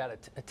 it saw about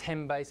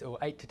a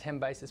 8 to 10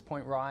 basis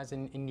point rise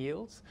in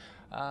yields.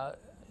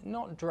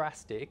 Not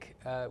drastic.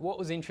 What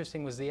was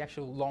interesting was the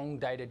actual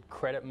long-dated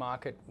credit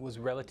market was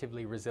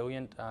relatively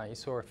resilient. You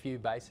saw a few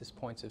basis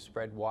points of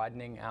spread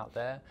widening out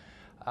there.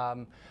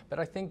 But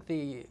I think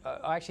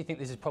I actually think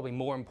this is probably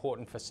more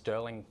important for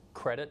sterling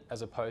credit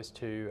as opposed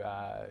to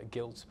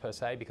gilts per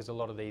se, because a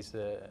lot of these,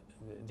 the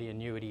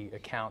annuity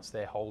accounts,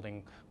 they're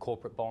holding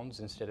corporate bonds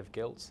instead of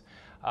gilts.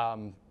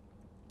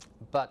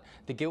 But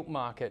the gilt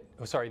market,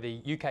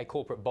 the UK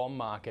corporate bond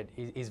market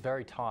is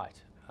very tight.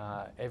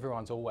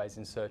 Everyone's always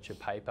in search of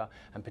paper,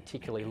 and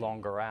particularly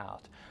longer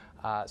out.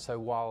 So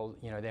while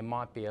there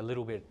might be a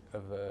little bit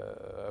of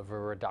a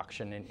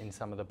reduction in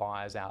some of the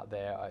buyers out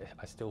there,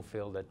 I still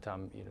feel that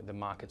the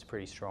market's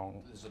pretty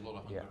strong. There's a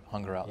lot of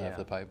hunger out there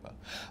for the paper.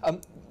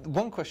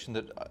 One question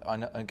that I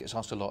know gets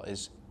asked a lot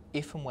is,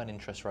 if and when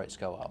interest rates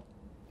go up,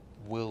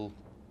 will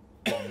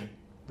bond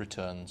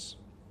returns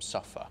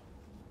suffer?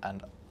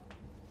 And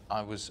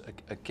I was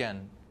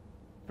again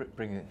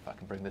if I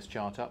can bring this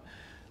chart up,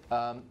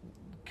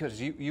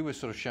 because you were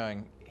sort of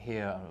showing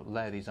here,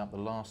 layer these up, the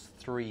last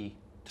 3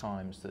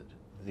 times that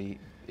the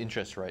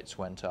interest rates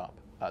went up.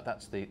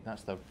 That's the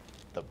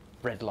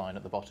red line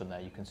at the bottom there.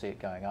 You can see it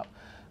going up,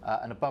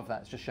 and above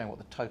that, it's just showing what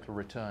the total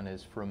return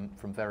is from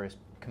various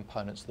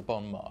components of the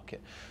bond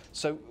market.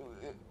 So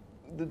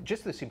the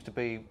gist of this seems to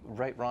be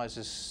rate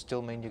rises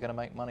still mean you're going to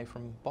make money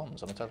from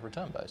bonds on a total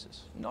return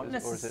basis. Not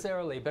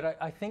necessarily, but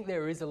I think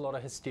there is a lot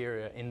of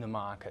hysteria in the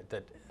market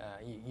that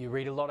you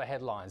read a lot of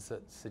headlines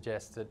that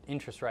suggest that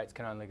interest rates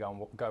can only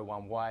go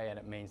one way, and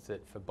it means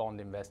that for bond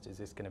investors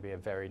it's going to be a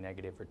very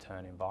negative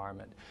return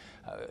environment.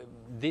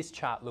 This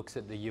chart looks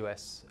at the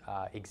US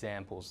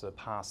examples, the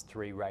past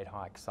 3 rate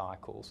hike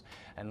cycles,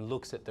 and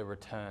looks at the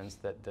returns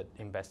that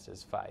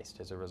investors faced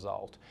as a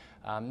result.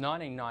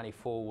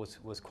 1994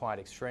 was quite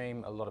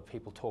extreme. A lot of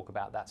people talk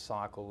about that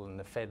cycle, and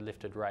the Fed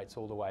lifted rates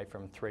all the way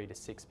from 3 to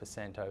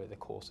 6% over the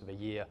course of a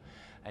year,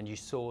 and you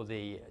saw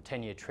the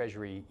 10-year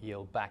Treasury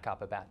yield back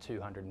up about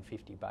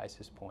 250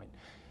 basis points.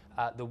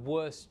 The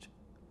worst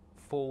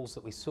falls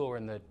that we saw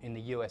in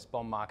the US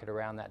bond market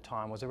around that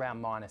time was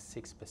around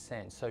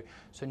 -6%.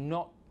 So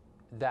not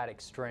that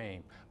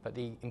extreme, but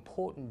the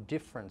important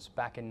difference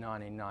back in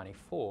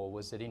 1994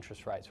 was that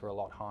interest rates were a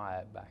lot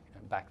higher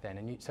back then,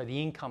 and so the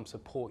income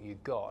support you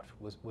got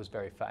was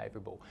very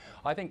favourable.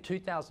 I think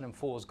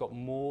 2004 has got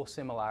more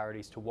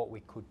similarities to what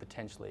we could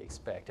potentially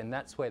expect, and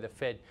that's where the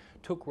Fed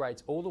took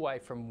rates all the way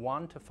from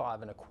 1 to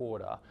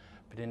 5.25,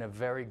 but in a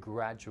very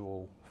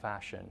gradual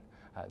fashion.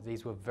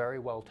 These were very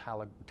well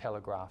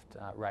telegraphed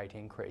rate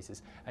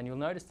increases, and you'll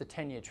notice the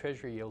 10-year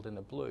Treasury yield in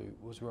the blue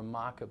was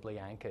remarkably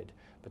anchored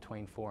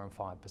between 4 and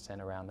 5%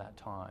 around that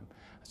time.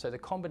 So the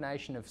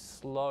combination of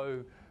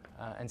slow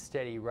and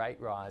steady rate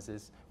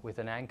rises with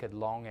an anchored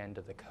long end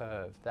of the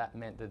curve, that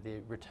meant that the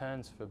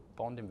returns for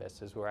bond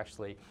investors were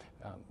actually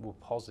were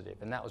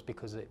positive, and that was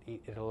because it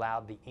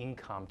allowed the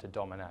income to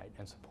dominate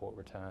and support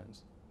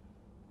returns.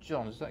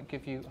 John, does that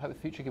give you hope for the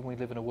future, given we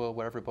live in a world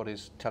where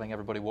everybody's telling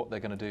everybody what they're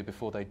going to do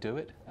before they do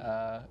it?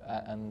 I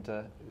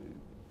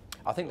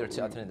think there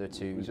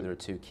are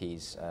two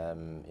keys,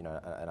 and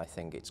I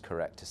think it's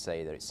correct to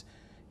say that it's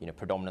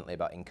predominantly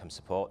about income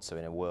support. So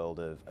in a world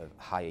of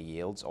higher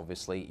yields,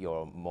 obviously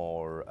you're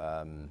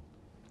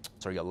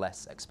you're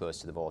less exposed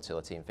to the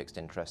volatility in fixed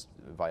interest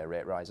via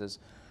rate rises,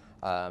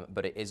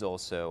 but it is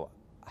also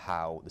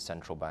how the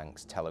central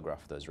banks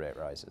telegraph those rate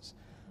rises.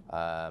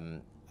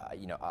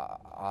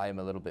 I am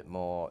a little bit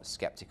more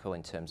sceptical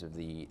in terms of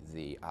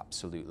the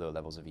absolute low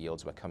levels of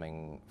yields we're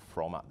coming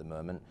from at the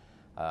moment.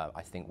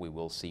 I think we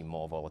will see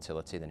more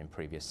volatility than in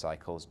previous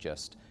cycles.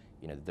 Just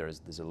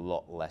there's a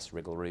lot less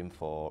wriggle room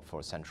for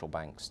central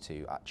banks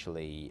to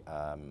actually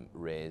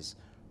raise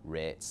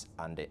rates,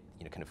 and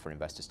kind of for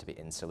investors to be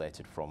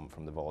insulated from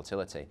the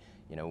volatility.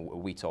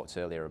 We talked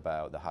earlier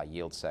about the high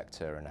yield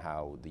sector and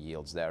how the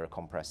yields there are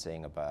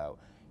compressing, about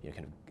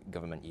kind of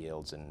government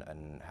yields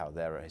and how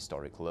they're at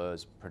historic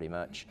lows pretty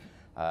much.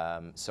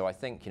 So I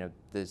think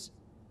there's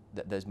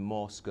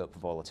more scope for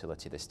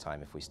volatility this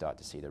time if we start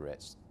to see the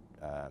rates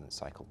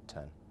cycle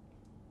turn.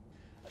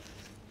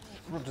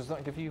 Rod, does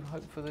that give you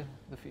hope for the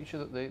future,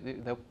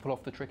 that they'll pull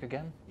off the trick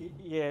again?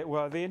 Yeah,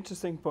 well, the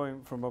interesting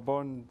point from a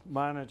bond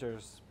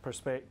manager's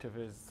perspective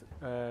is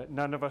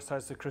none of us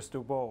has the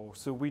crystal ball,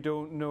 so we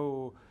don't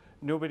know,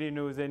 nobody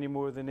knows any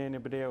more than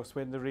anybody else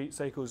when the rate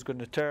cycle is going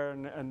to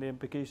turn and the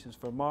implications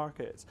for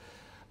markets.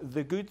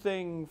 The good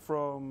thing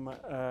from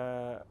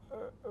the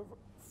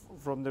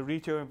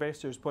retail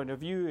investor's point of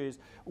view is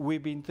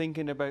we've been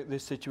thinking about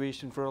this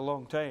situation for a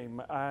long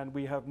time, and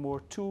we have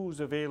more tools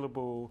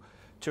available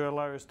to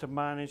allow us to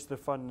manage the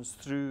funds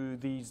through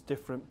these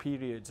different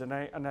periods. And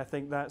I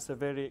think that's a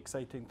very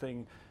exciting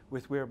thing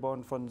with where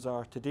bond funds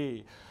are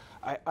today.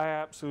 I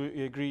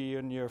absolutely agree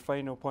on your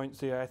final points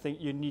there. I think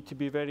you need to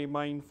be very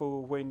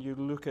mindful when you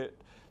look at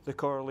the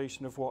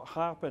correlation of what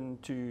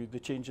happened to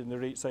the change in the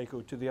rate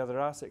cycle to the other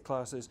asset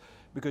classes,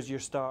 because your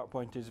start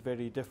point is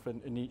very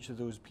different in each of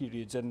those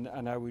periods.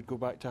 And I would go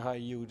back to high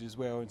yield as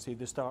well and say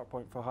the start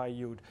point for high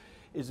yield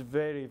is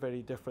very,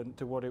 very different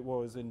to what it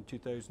was in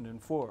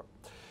 2004.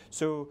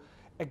 So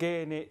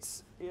again,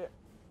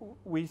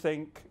 we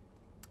think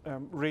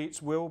rates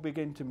will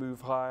begin to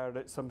move higher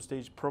at some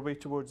stage, probably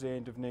towards the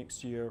end of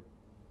next year.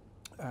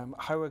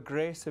 How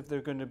aggressive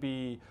they're going to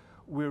be,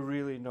 we're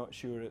really not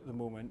sure at the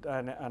moment.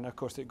 And of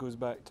course, it goes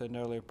back to an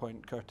earlier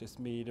point Curtis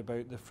made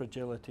about the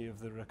fragility of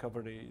the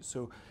recovery.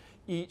 So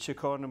each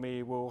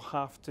economy will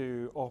have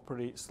to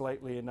operate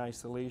slightly in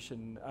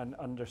isolation and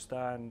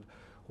understand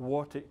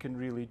what it can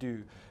really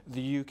do.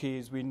 The UK,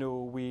 as we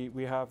know,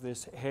 we have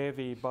this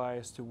heavy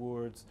bias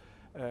towards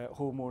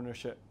home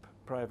ownership,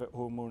 private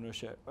home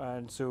ownership.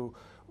 And so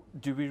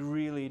do we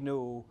really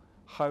know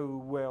how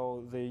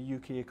well the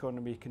UK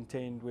economy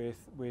contend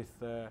with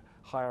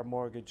higher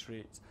mortgage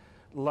rates?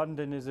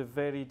 London is a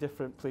very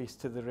different place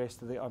to the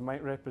rest of I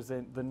might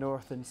represent the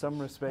north in some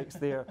respects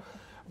there,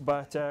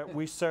 but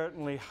we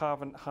certainly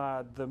haven't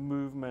had the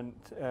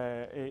movement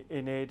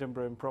in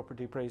Edinburgh in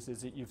property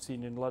prices that you've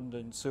seen in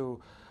London. So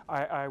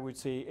I would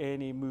say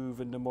any move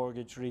in the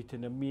mortgage rate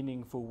in a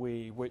meaningful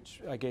way, which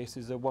I guess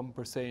is a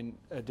 1%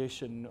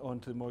 addition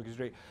onto the mortgage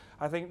rate,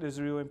 I think there's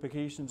real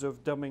implications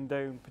of dumbing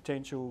down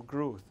potential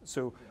growth.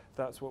 So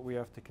that's what we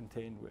have to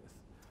contend with.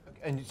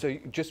 And so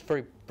just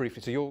very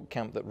briefly, so your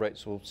camp that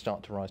rates will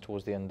start to rise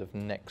towards the end of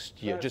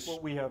next year? That's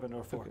what we have in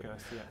our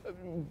forecast, yeah.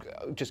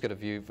 Just get a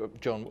view.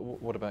 John,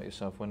 what about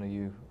yourself? When are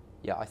you?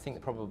 Yeah, I think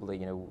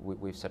probably,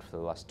 we've said for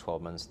the last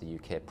 12 months the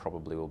UK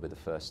probably will be the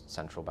first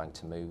central bank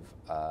to move.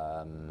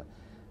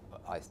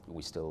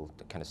 We still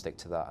kind of stick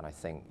to that, and I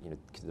think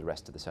the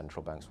rest of the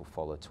central banks will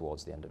follow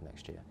towards the end of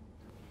next year.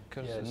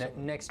 Yeah,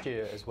 next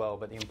year as well,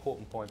 but the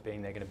important point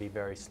being they're going to be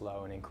very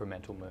slow and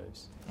incremental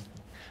moves.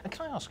 And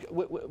can I ask,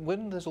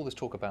 when there's all this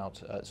talk about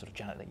sort of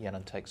Janet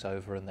Yellen takes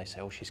over and they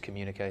say, oh, she's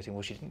communicating,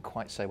 well, she didn't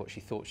quite say what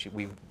she thought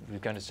we were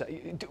going to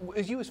say.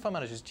 As you as fund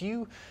managers, do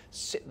you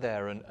sit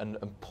there and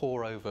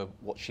pore over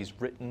what she's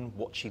written,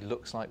 what she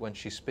looks like when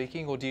she's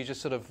speaking, or do you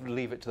just sort of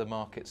leave it to the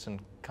markets and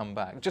come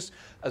back? Just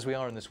as we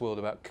are in this world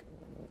about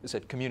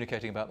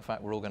communicating about the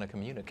fact we're all going to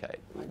communicate.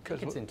 I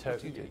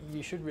think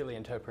you should really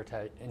interpret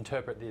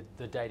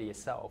the data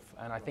yourself,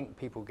 and I think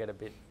people get a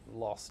bit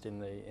lost in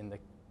the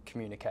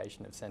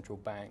communication of central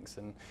banks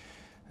and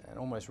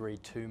almost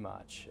read too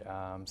much.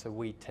 So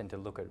we tend to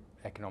look at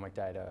economic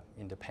data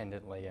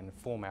independently and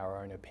form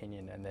our own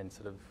opinion, and then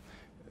sort of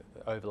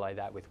overlay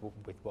that with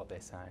what they're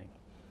saying.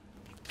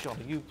 John,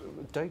 are you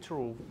data,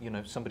 or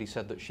somebody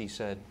said that she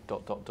said ...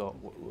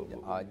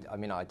 I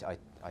mean, I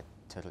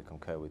totally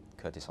concur with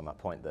Curtis on that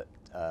point that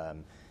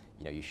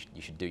you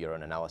should do your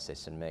own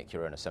analysis and make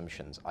your own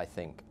assumptions. I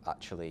think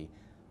actually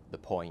the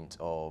point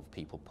of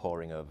people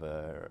poring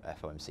over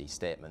FOMC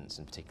statements,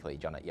 and particularly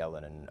Janet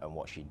Yellen and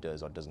what she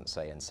does or doesn't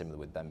say, and similar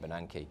with Ben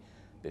Bernanke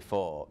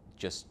before,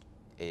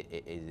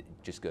 it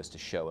just goes to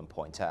show and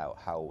point out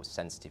how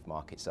sensitive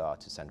markets are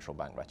to central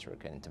bank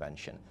rhetoric and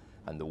intervention,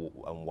 and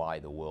why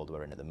the world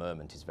we're in at the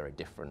moment is very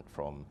different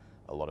from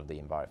a lot of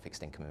the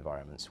fixed income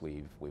environments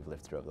we've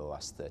lived through over the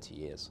last 30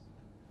 years.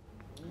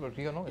 Well,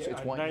 you're not.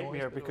 It's white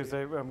nightmare noise, because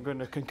I'm going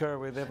to concur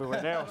with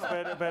everyone else.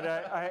 but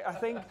I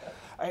think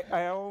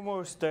I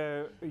almost,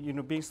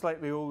 being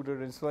slightly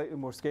older and slightly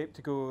more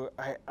sceptical,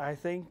 I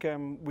think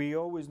we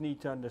always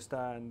need to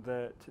understand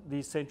that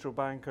these central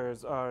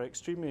bankers are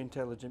extremely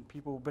intelligent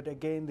people, but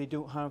again, they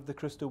don't have the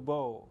crystal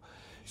ball.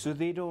 So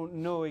they don't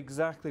know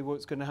exactly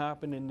what's going to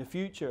happen in the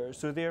future.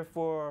 So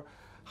therefore,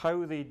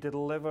 how they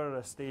deliver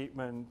a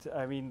statement,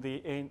 I mean,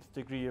 the nth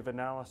degree of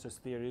analysis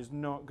there is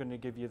not going to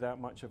give you that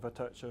much of a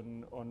touch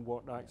on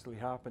what actually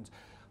happens.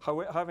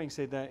 Having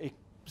said that,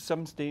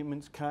 some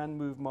statements can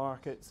move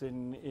markets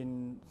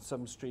in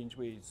some strange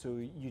ways,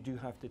 so you do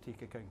have to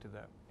take account of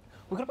that.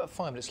 We've got about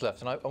 5 minutes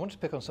left, and I wanted to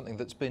pick on something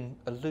that's been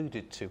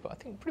alluded to, but I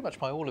think pretty much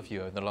by all of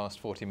you in the last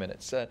 40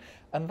 minutes,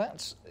 and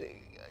that's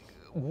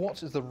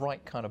what is the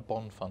right kind of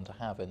bond fund to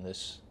have in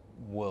this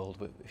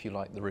world, if you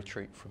like, the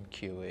retreat from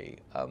QE.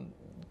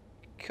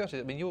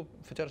 Curtis, I mean, your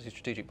Fidelity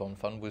Strategic Bond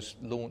Fund was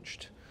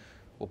launched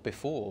well,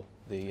 before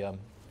the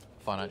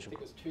financial. I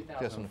think it was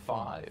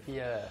 2005.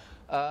 Yeah.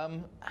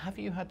 Have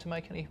you had to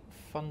make any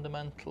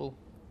fundamental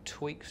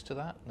tweaks to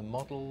that, the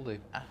model, the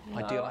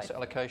ideal asset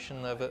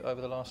allocation over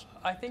the last?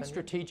 I think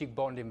strategic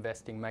bond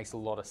investing makes a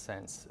lot of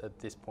sense at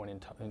this point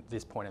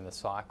in the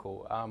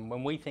cycle.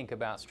 When we think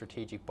about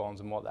strategic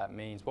bonds and what that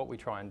means, what we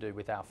try and do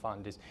with our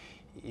fund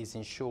is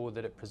ensure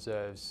that it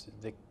preserves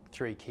the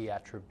three key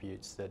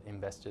attributes that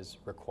investors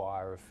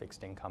require of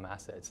fixed income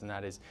assets, and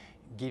that is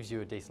gives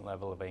you a decent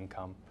level of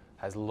income,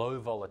 has low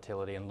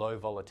volatility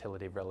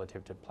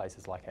relative to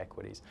places like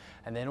equities,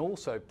 and then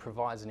also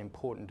provides an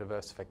important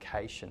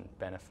diversification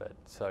benefit,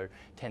 so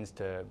tends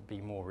to be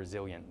more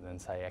resilient than,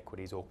 say,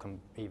 equities, or can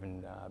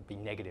even be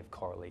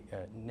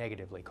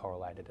negatively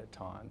correlated at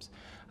times.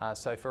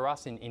 So for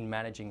us in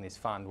managing this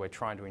fund, we're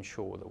trying to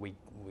ensure that we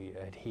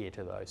adhere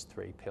to those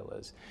three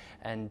pillars.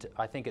 And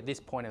I think at this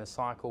point in the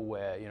cycle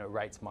where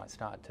rates might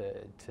start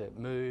to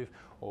move,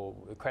 or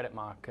the credit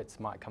markets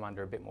might come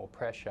under a bit more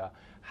pressure,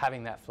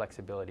 having that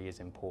flexibility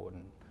is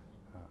important.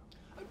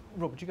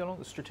 Rob, would you go along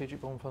with the strategic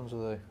bond funds,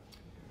 or the?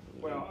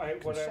 Well,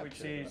 what I would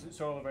say is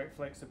it's all about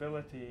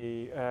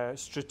flexibility.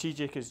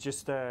 Strategic is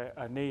just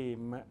a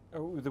name.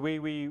 The way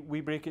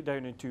we break it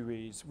down in two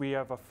ways. We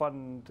have a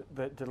fund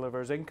that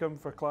delivers income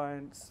for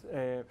clients.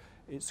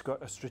 It's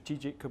got a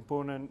strategic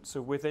component.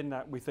 So within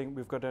that, we think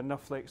we've got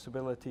enough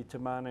flexibility to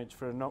manage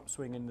for an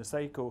upswing in the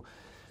cycle.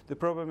 The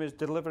problem is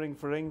delivering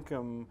for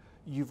income,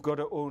 you've got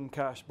to own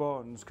cash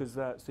bonds because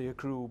that's the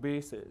accrual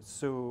basis.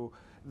 So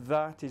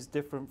that is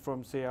different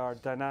from, say, our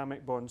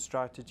dynamic bond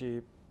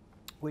strategy,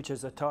 which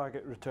is a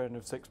target return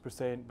of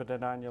 6% but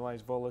an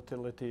annualized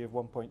volatility of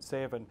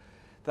 1.7.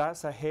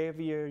 That's a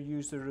heavier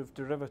user of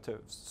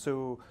derivatives.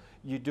 So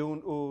you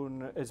don't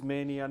own as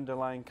many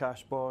underlying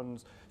cash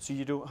bonds, so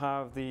you don't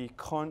have the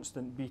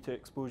constant beta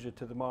exposure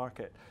to the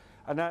market.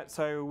 And that's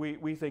how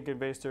we think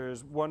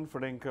investors, one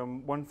for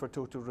income, one for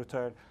total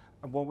return.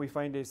 And what we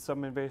find is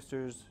some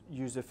investors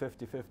use a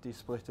 50-50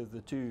 split of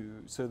the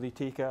two. So they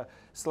take a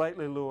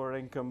slightly lower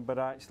income, but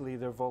actually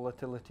their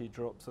volatility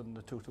drops on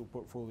the total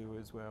portfolio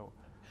as well.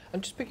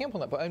 And just picking up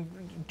on that,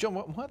 but John,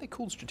 why are they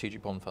called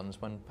strategic bond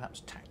funds when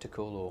perhaps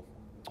tactical or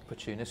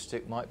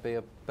opportunistic might be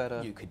a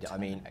better? You could, I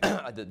mean,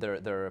 there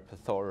are a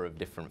plethora of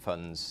different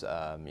funds,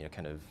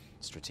 kind of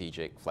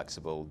strategic,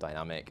 flexible,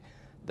 dynamic.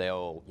 They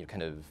all,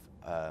 kind of,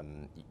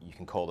 you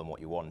can call them what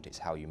you want. It's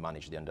how you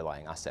manage the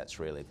underlying assets,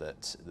 really,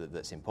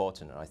 that's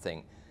important. And I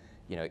think,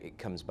 it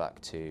comes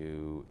back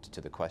to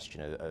the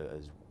question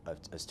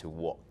as to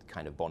what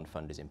kind of bond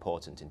fund is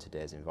important in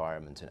today's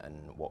environment and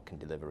what can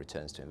deliver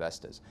returns to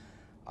investors.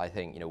 I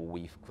think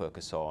we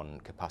focus on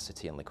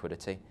capacity and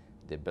liquidity,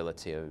 the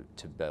ability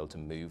to be able to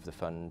move the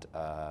fund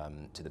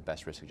to the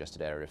best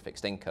risk-adjusted area of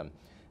fixed income.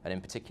 And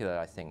in particular,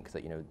 I think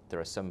that there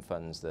are some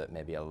funds that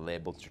maybe are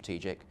labelled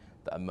strategic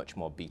that are much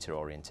more beta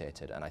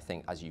orientated. And I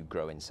think as you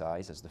grow in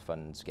size, as the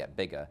funds get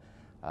bigger,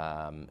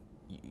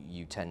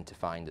 you tend to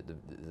find that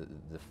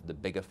the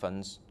bigger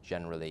funds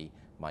generally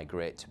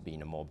migrate to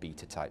being a more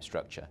beta type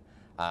structure.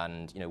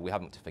 And we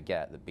haven't to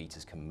forget that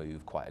betas can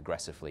move quite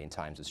aggressively in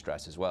times of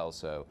stress as well.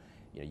 So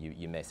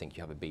you may think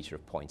you have a beta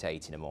of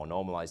 0.8 in a more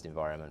normalized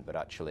environment, but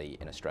actually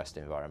in a stressed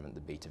environment,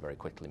 the beta very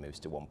quickly moves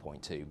to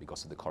 1.2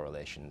 because of the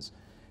correlations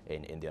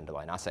in the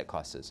underlying asset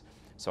classes.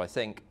 So I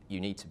think you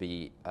need to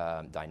be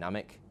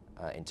dynamic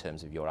in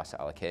terms of your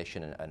asset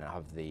allocation and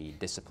have the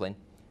discipline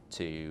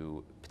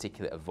to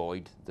particularly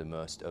avoid the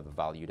most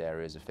overvalued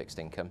areas of fixed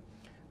income,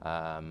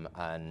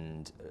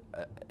 and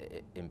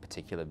in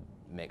particular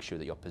make sure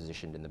that you're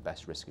positioned in the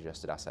best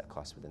risk-adjusted asset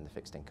class within the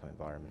fixed income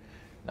environment.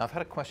 Now, I've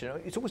had a question.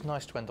 It's always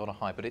nice to end on a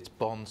high, but it's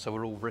bonds, so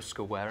we're all risk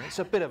aware, and it's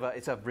a bit of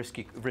a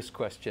risky risk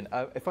question.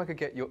 If I could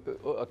get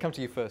I'll come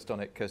to you first on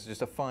it, because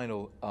just a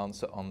final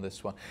answer on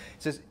this one.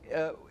 It says,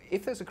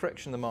 if there's a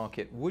correction in the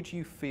market, would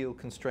you feel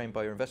constrained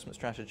by your investment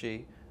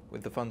strategy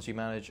with the funds you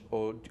manage,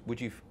 or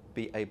would you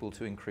be able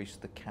to increase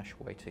the cash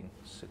weighting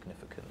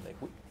significantly?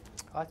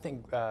 I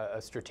think a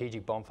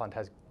strategic bond fund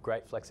has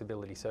great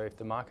flexibility. So if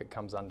the market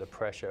comes under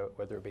pressure,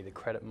 whether it be the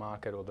credit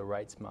market or the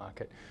rates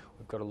market,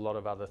 we've got a lot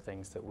of other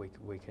things that we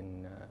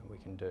can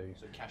do.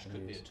 So cash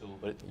could be a tool,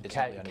 but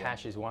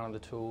cash is one of the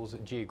tools.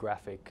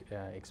 Geographic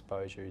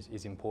exposure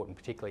is important,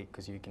 particularly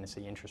because you can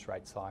see interest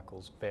rate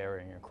cycles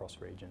varying across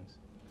regions.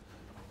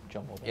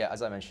 Jon Mawby. Yeah,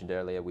 as I mentioned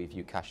earlier, we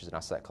view cash as an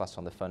asset class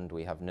on the fund.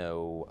 We have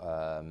no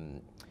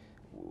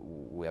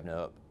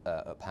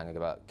uphanging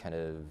about kind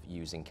of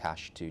using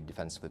cash to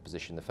defensively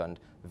position the fund.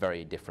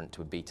 Very different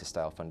to a beta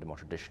style fund, a more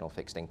traditional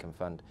fixed income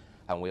fund.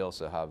 And we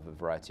also have a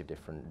variety of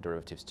different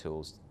derivatives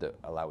tools that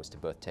allow us to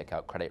both take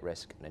out credit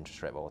risk and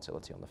interest rate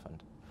volatility on the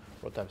fund.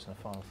 Rod Davidson, a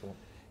final thought.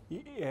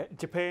 Yeah, it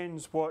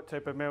depends what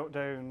type of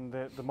meltdown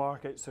the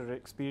markets are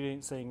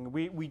experiencing.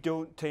 We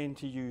don't tend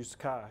to use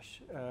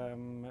cash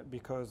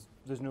because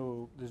there's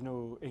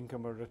no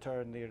income or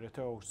return there at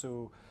all.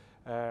 So,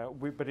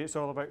 but it's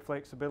all about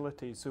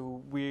flexibility.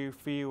 So we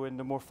feel in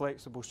the more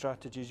flexible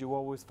strategies, you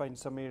always find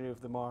some area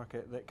of the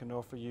market that can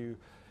offer you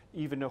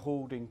even a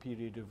holding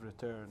period of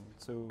return.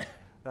 So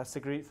that's the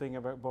great thing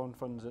about bond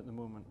funds at the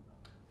moment.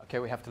 Okay,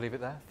 we have to leave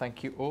it there.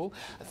 Thank you all.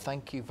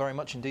 Thank you very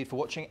much indeed for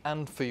watching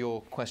and for your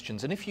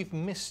questions. And if you've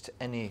missed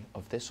any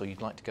of this or you'd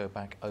like to go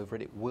back over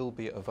it, it will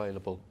be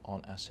available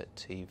on Asset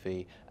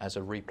TV as a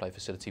replay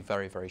facility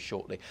very, very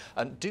shortly.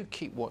 And do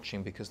keep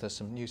watching because there's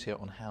some news here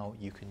on how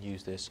you can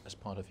use this as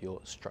part of your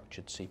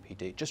structured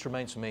CPD. It just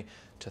remains for me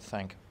to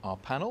thank our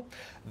panel.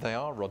 They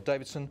are Rod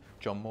Davidson,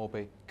 Jon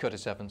Mawby,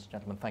 Curtis Evans.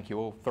 Gentlemen, thank you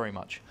all very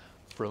much.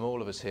 From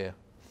all of us here,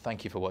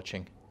 thank you for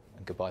watching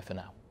and goodbye for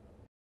now.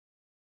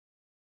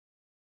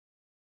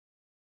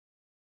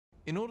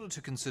 In order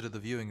to consider the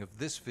viewing of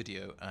this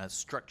video as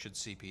structured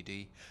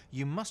CPD,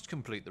 you must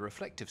complete the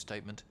reflective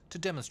statement to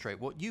demonstrate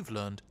what you've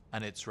learned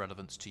and its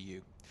relevance to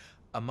you.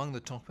 Among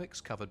the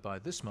topics covered by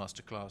this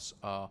masterclass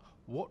are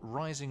what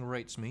rising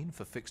rates mean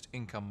for fixed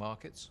income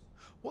markets,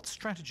 what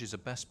strategies are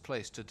best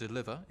placed to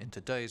deliver in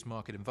today's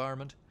market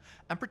environment,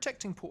 and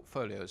protecting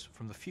portfolios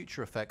from the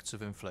future effects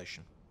of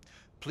inflation.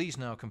 Please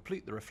now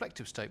complete the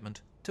reflective statement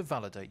to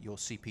validate your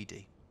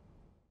CPD.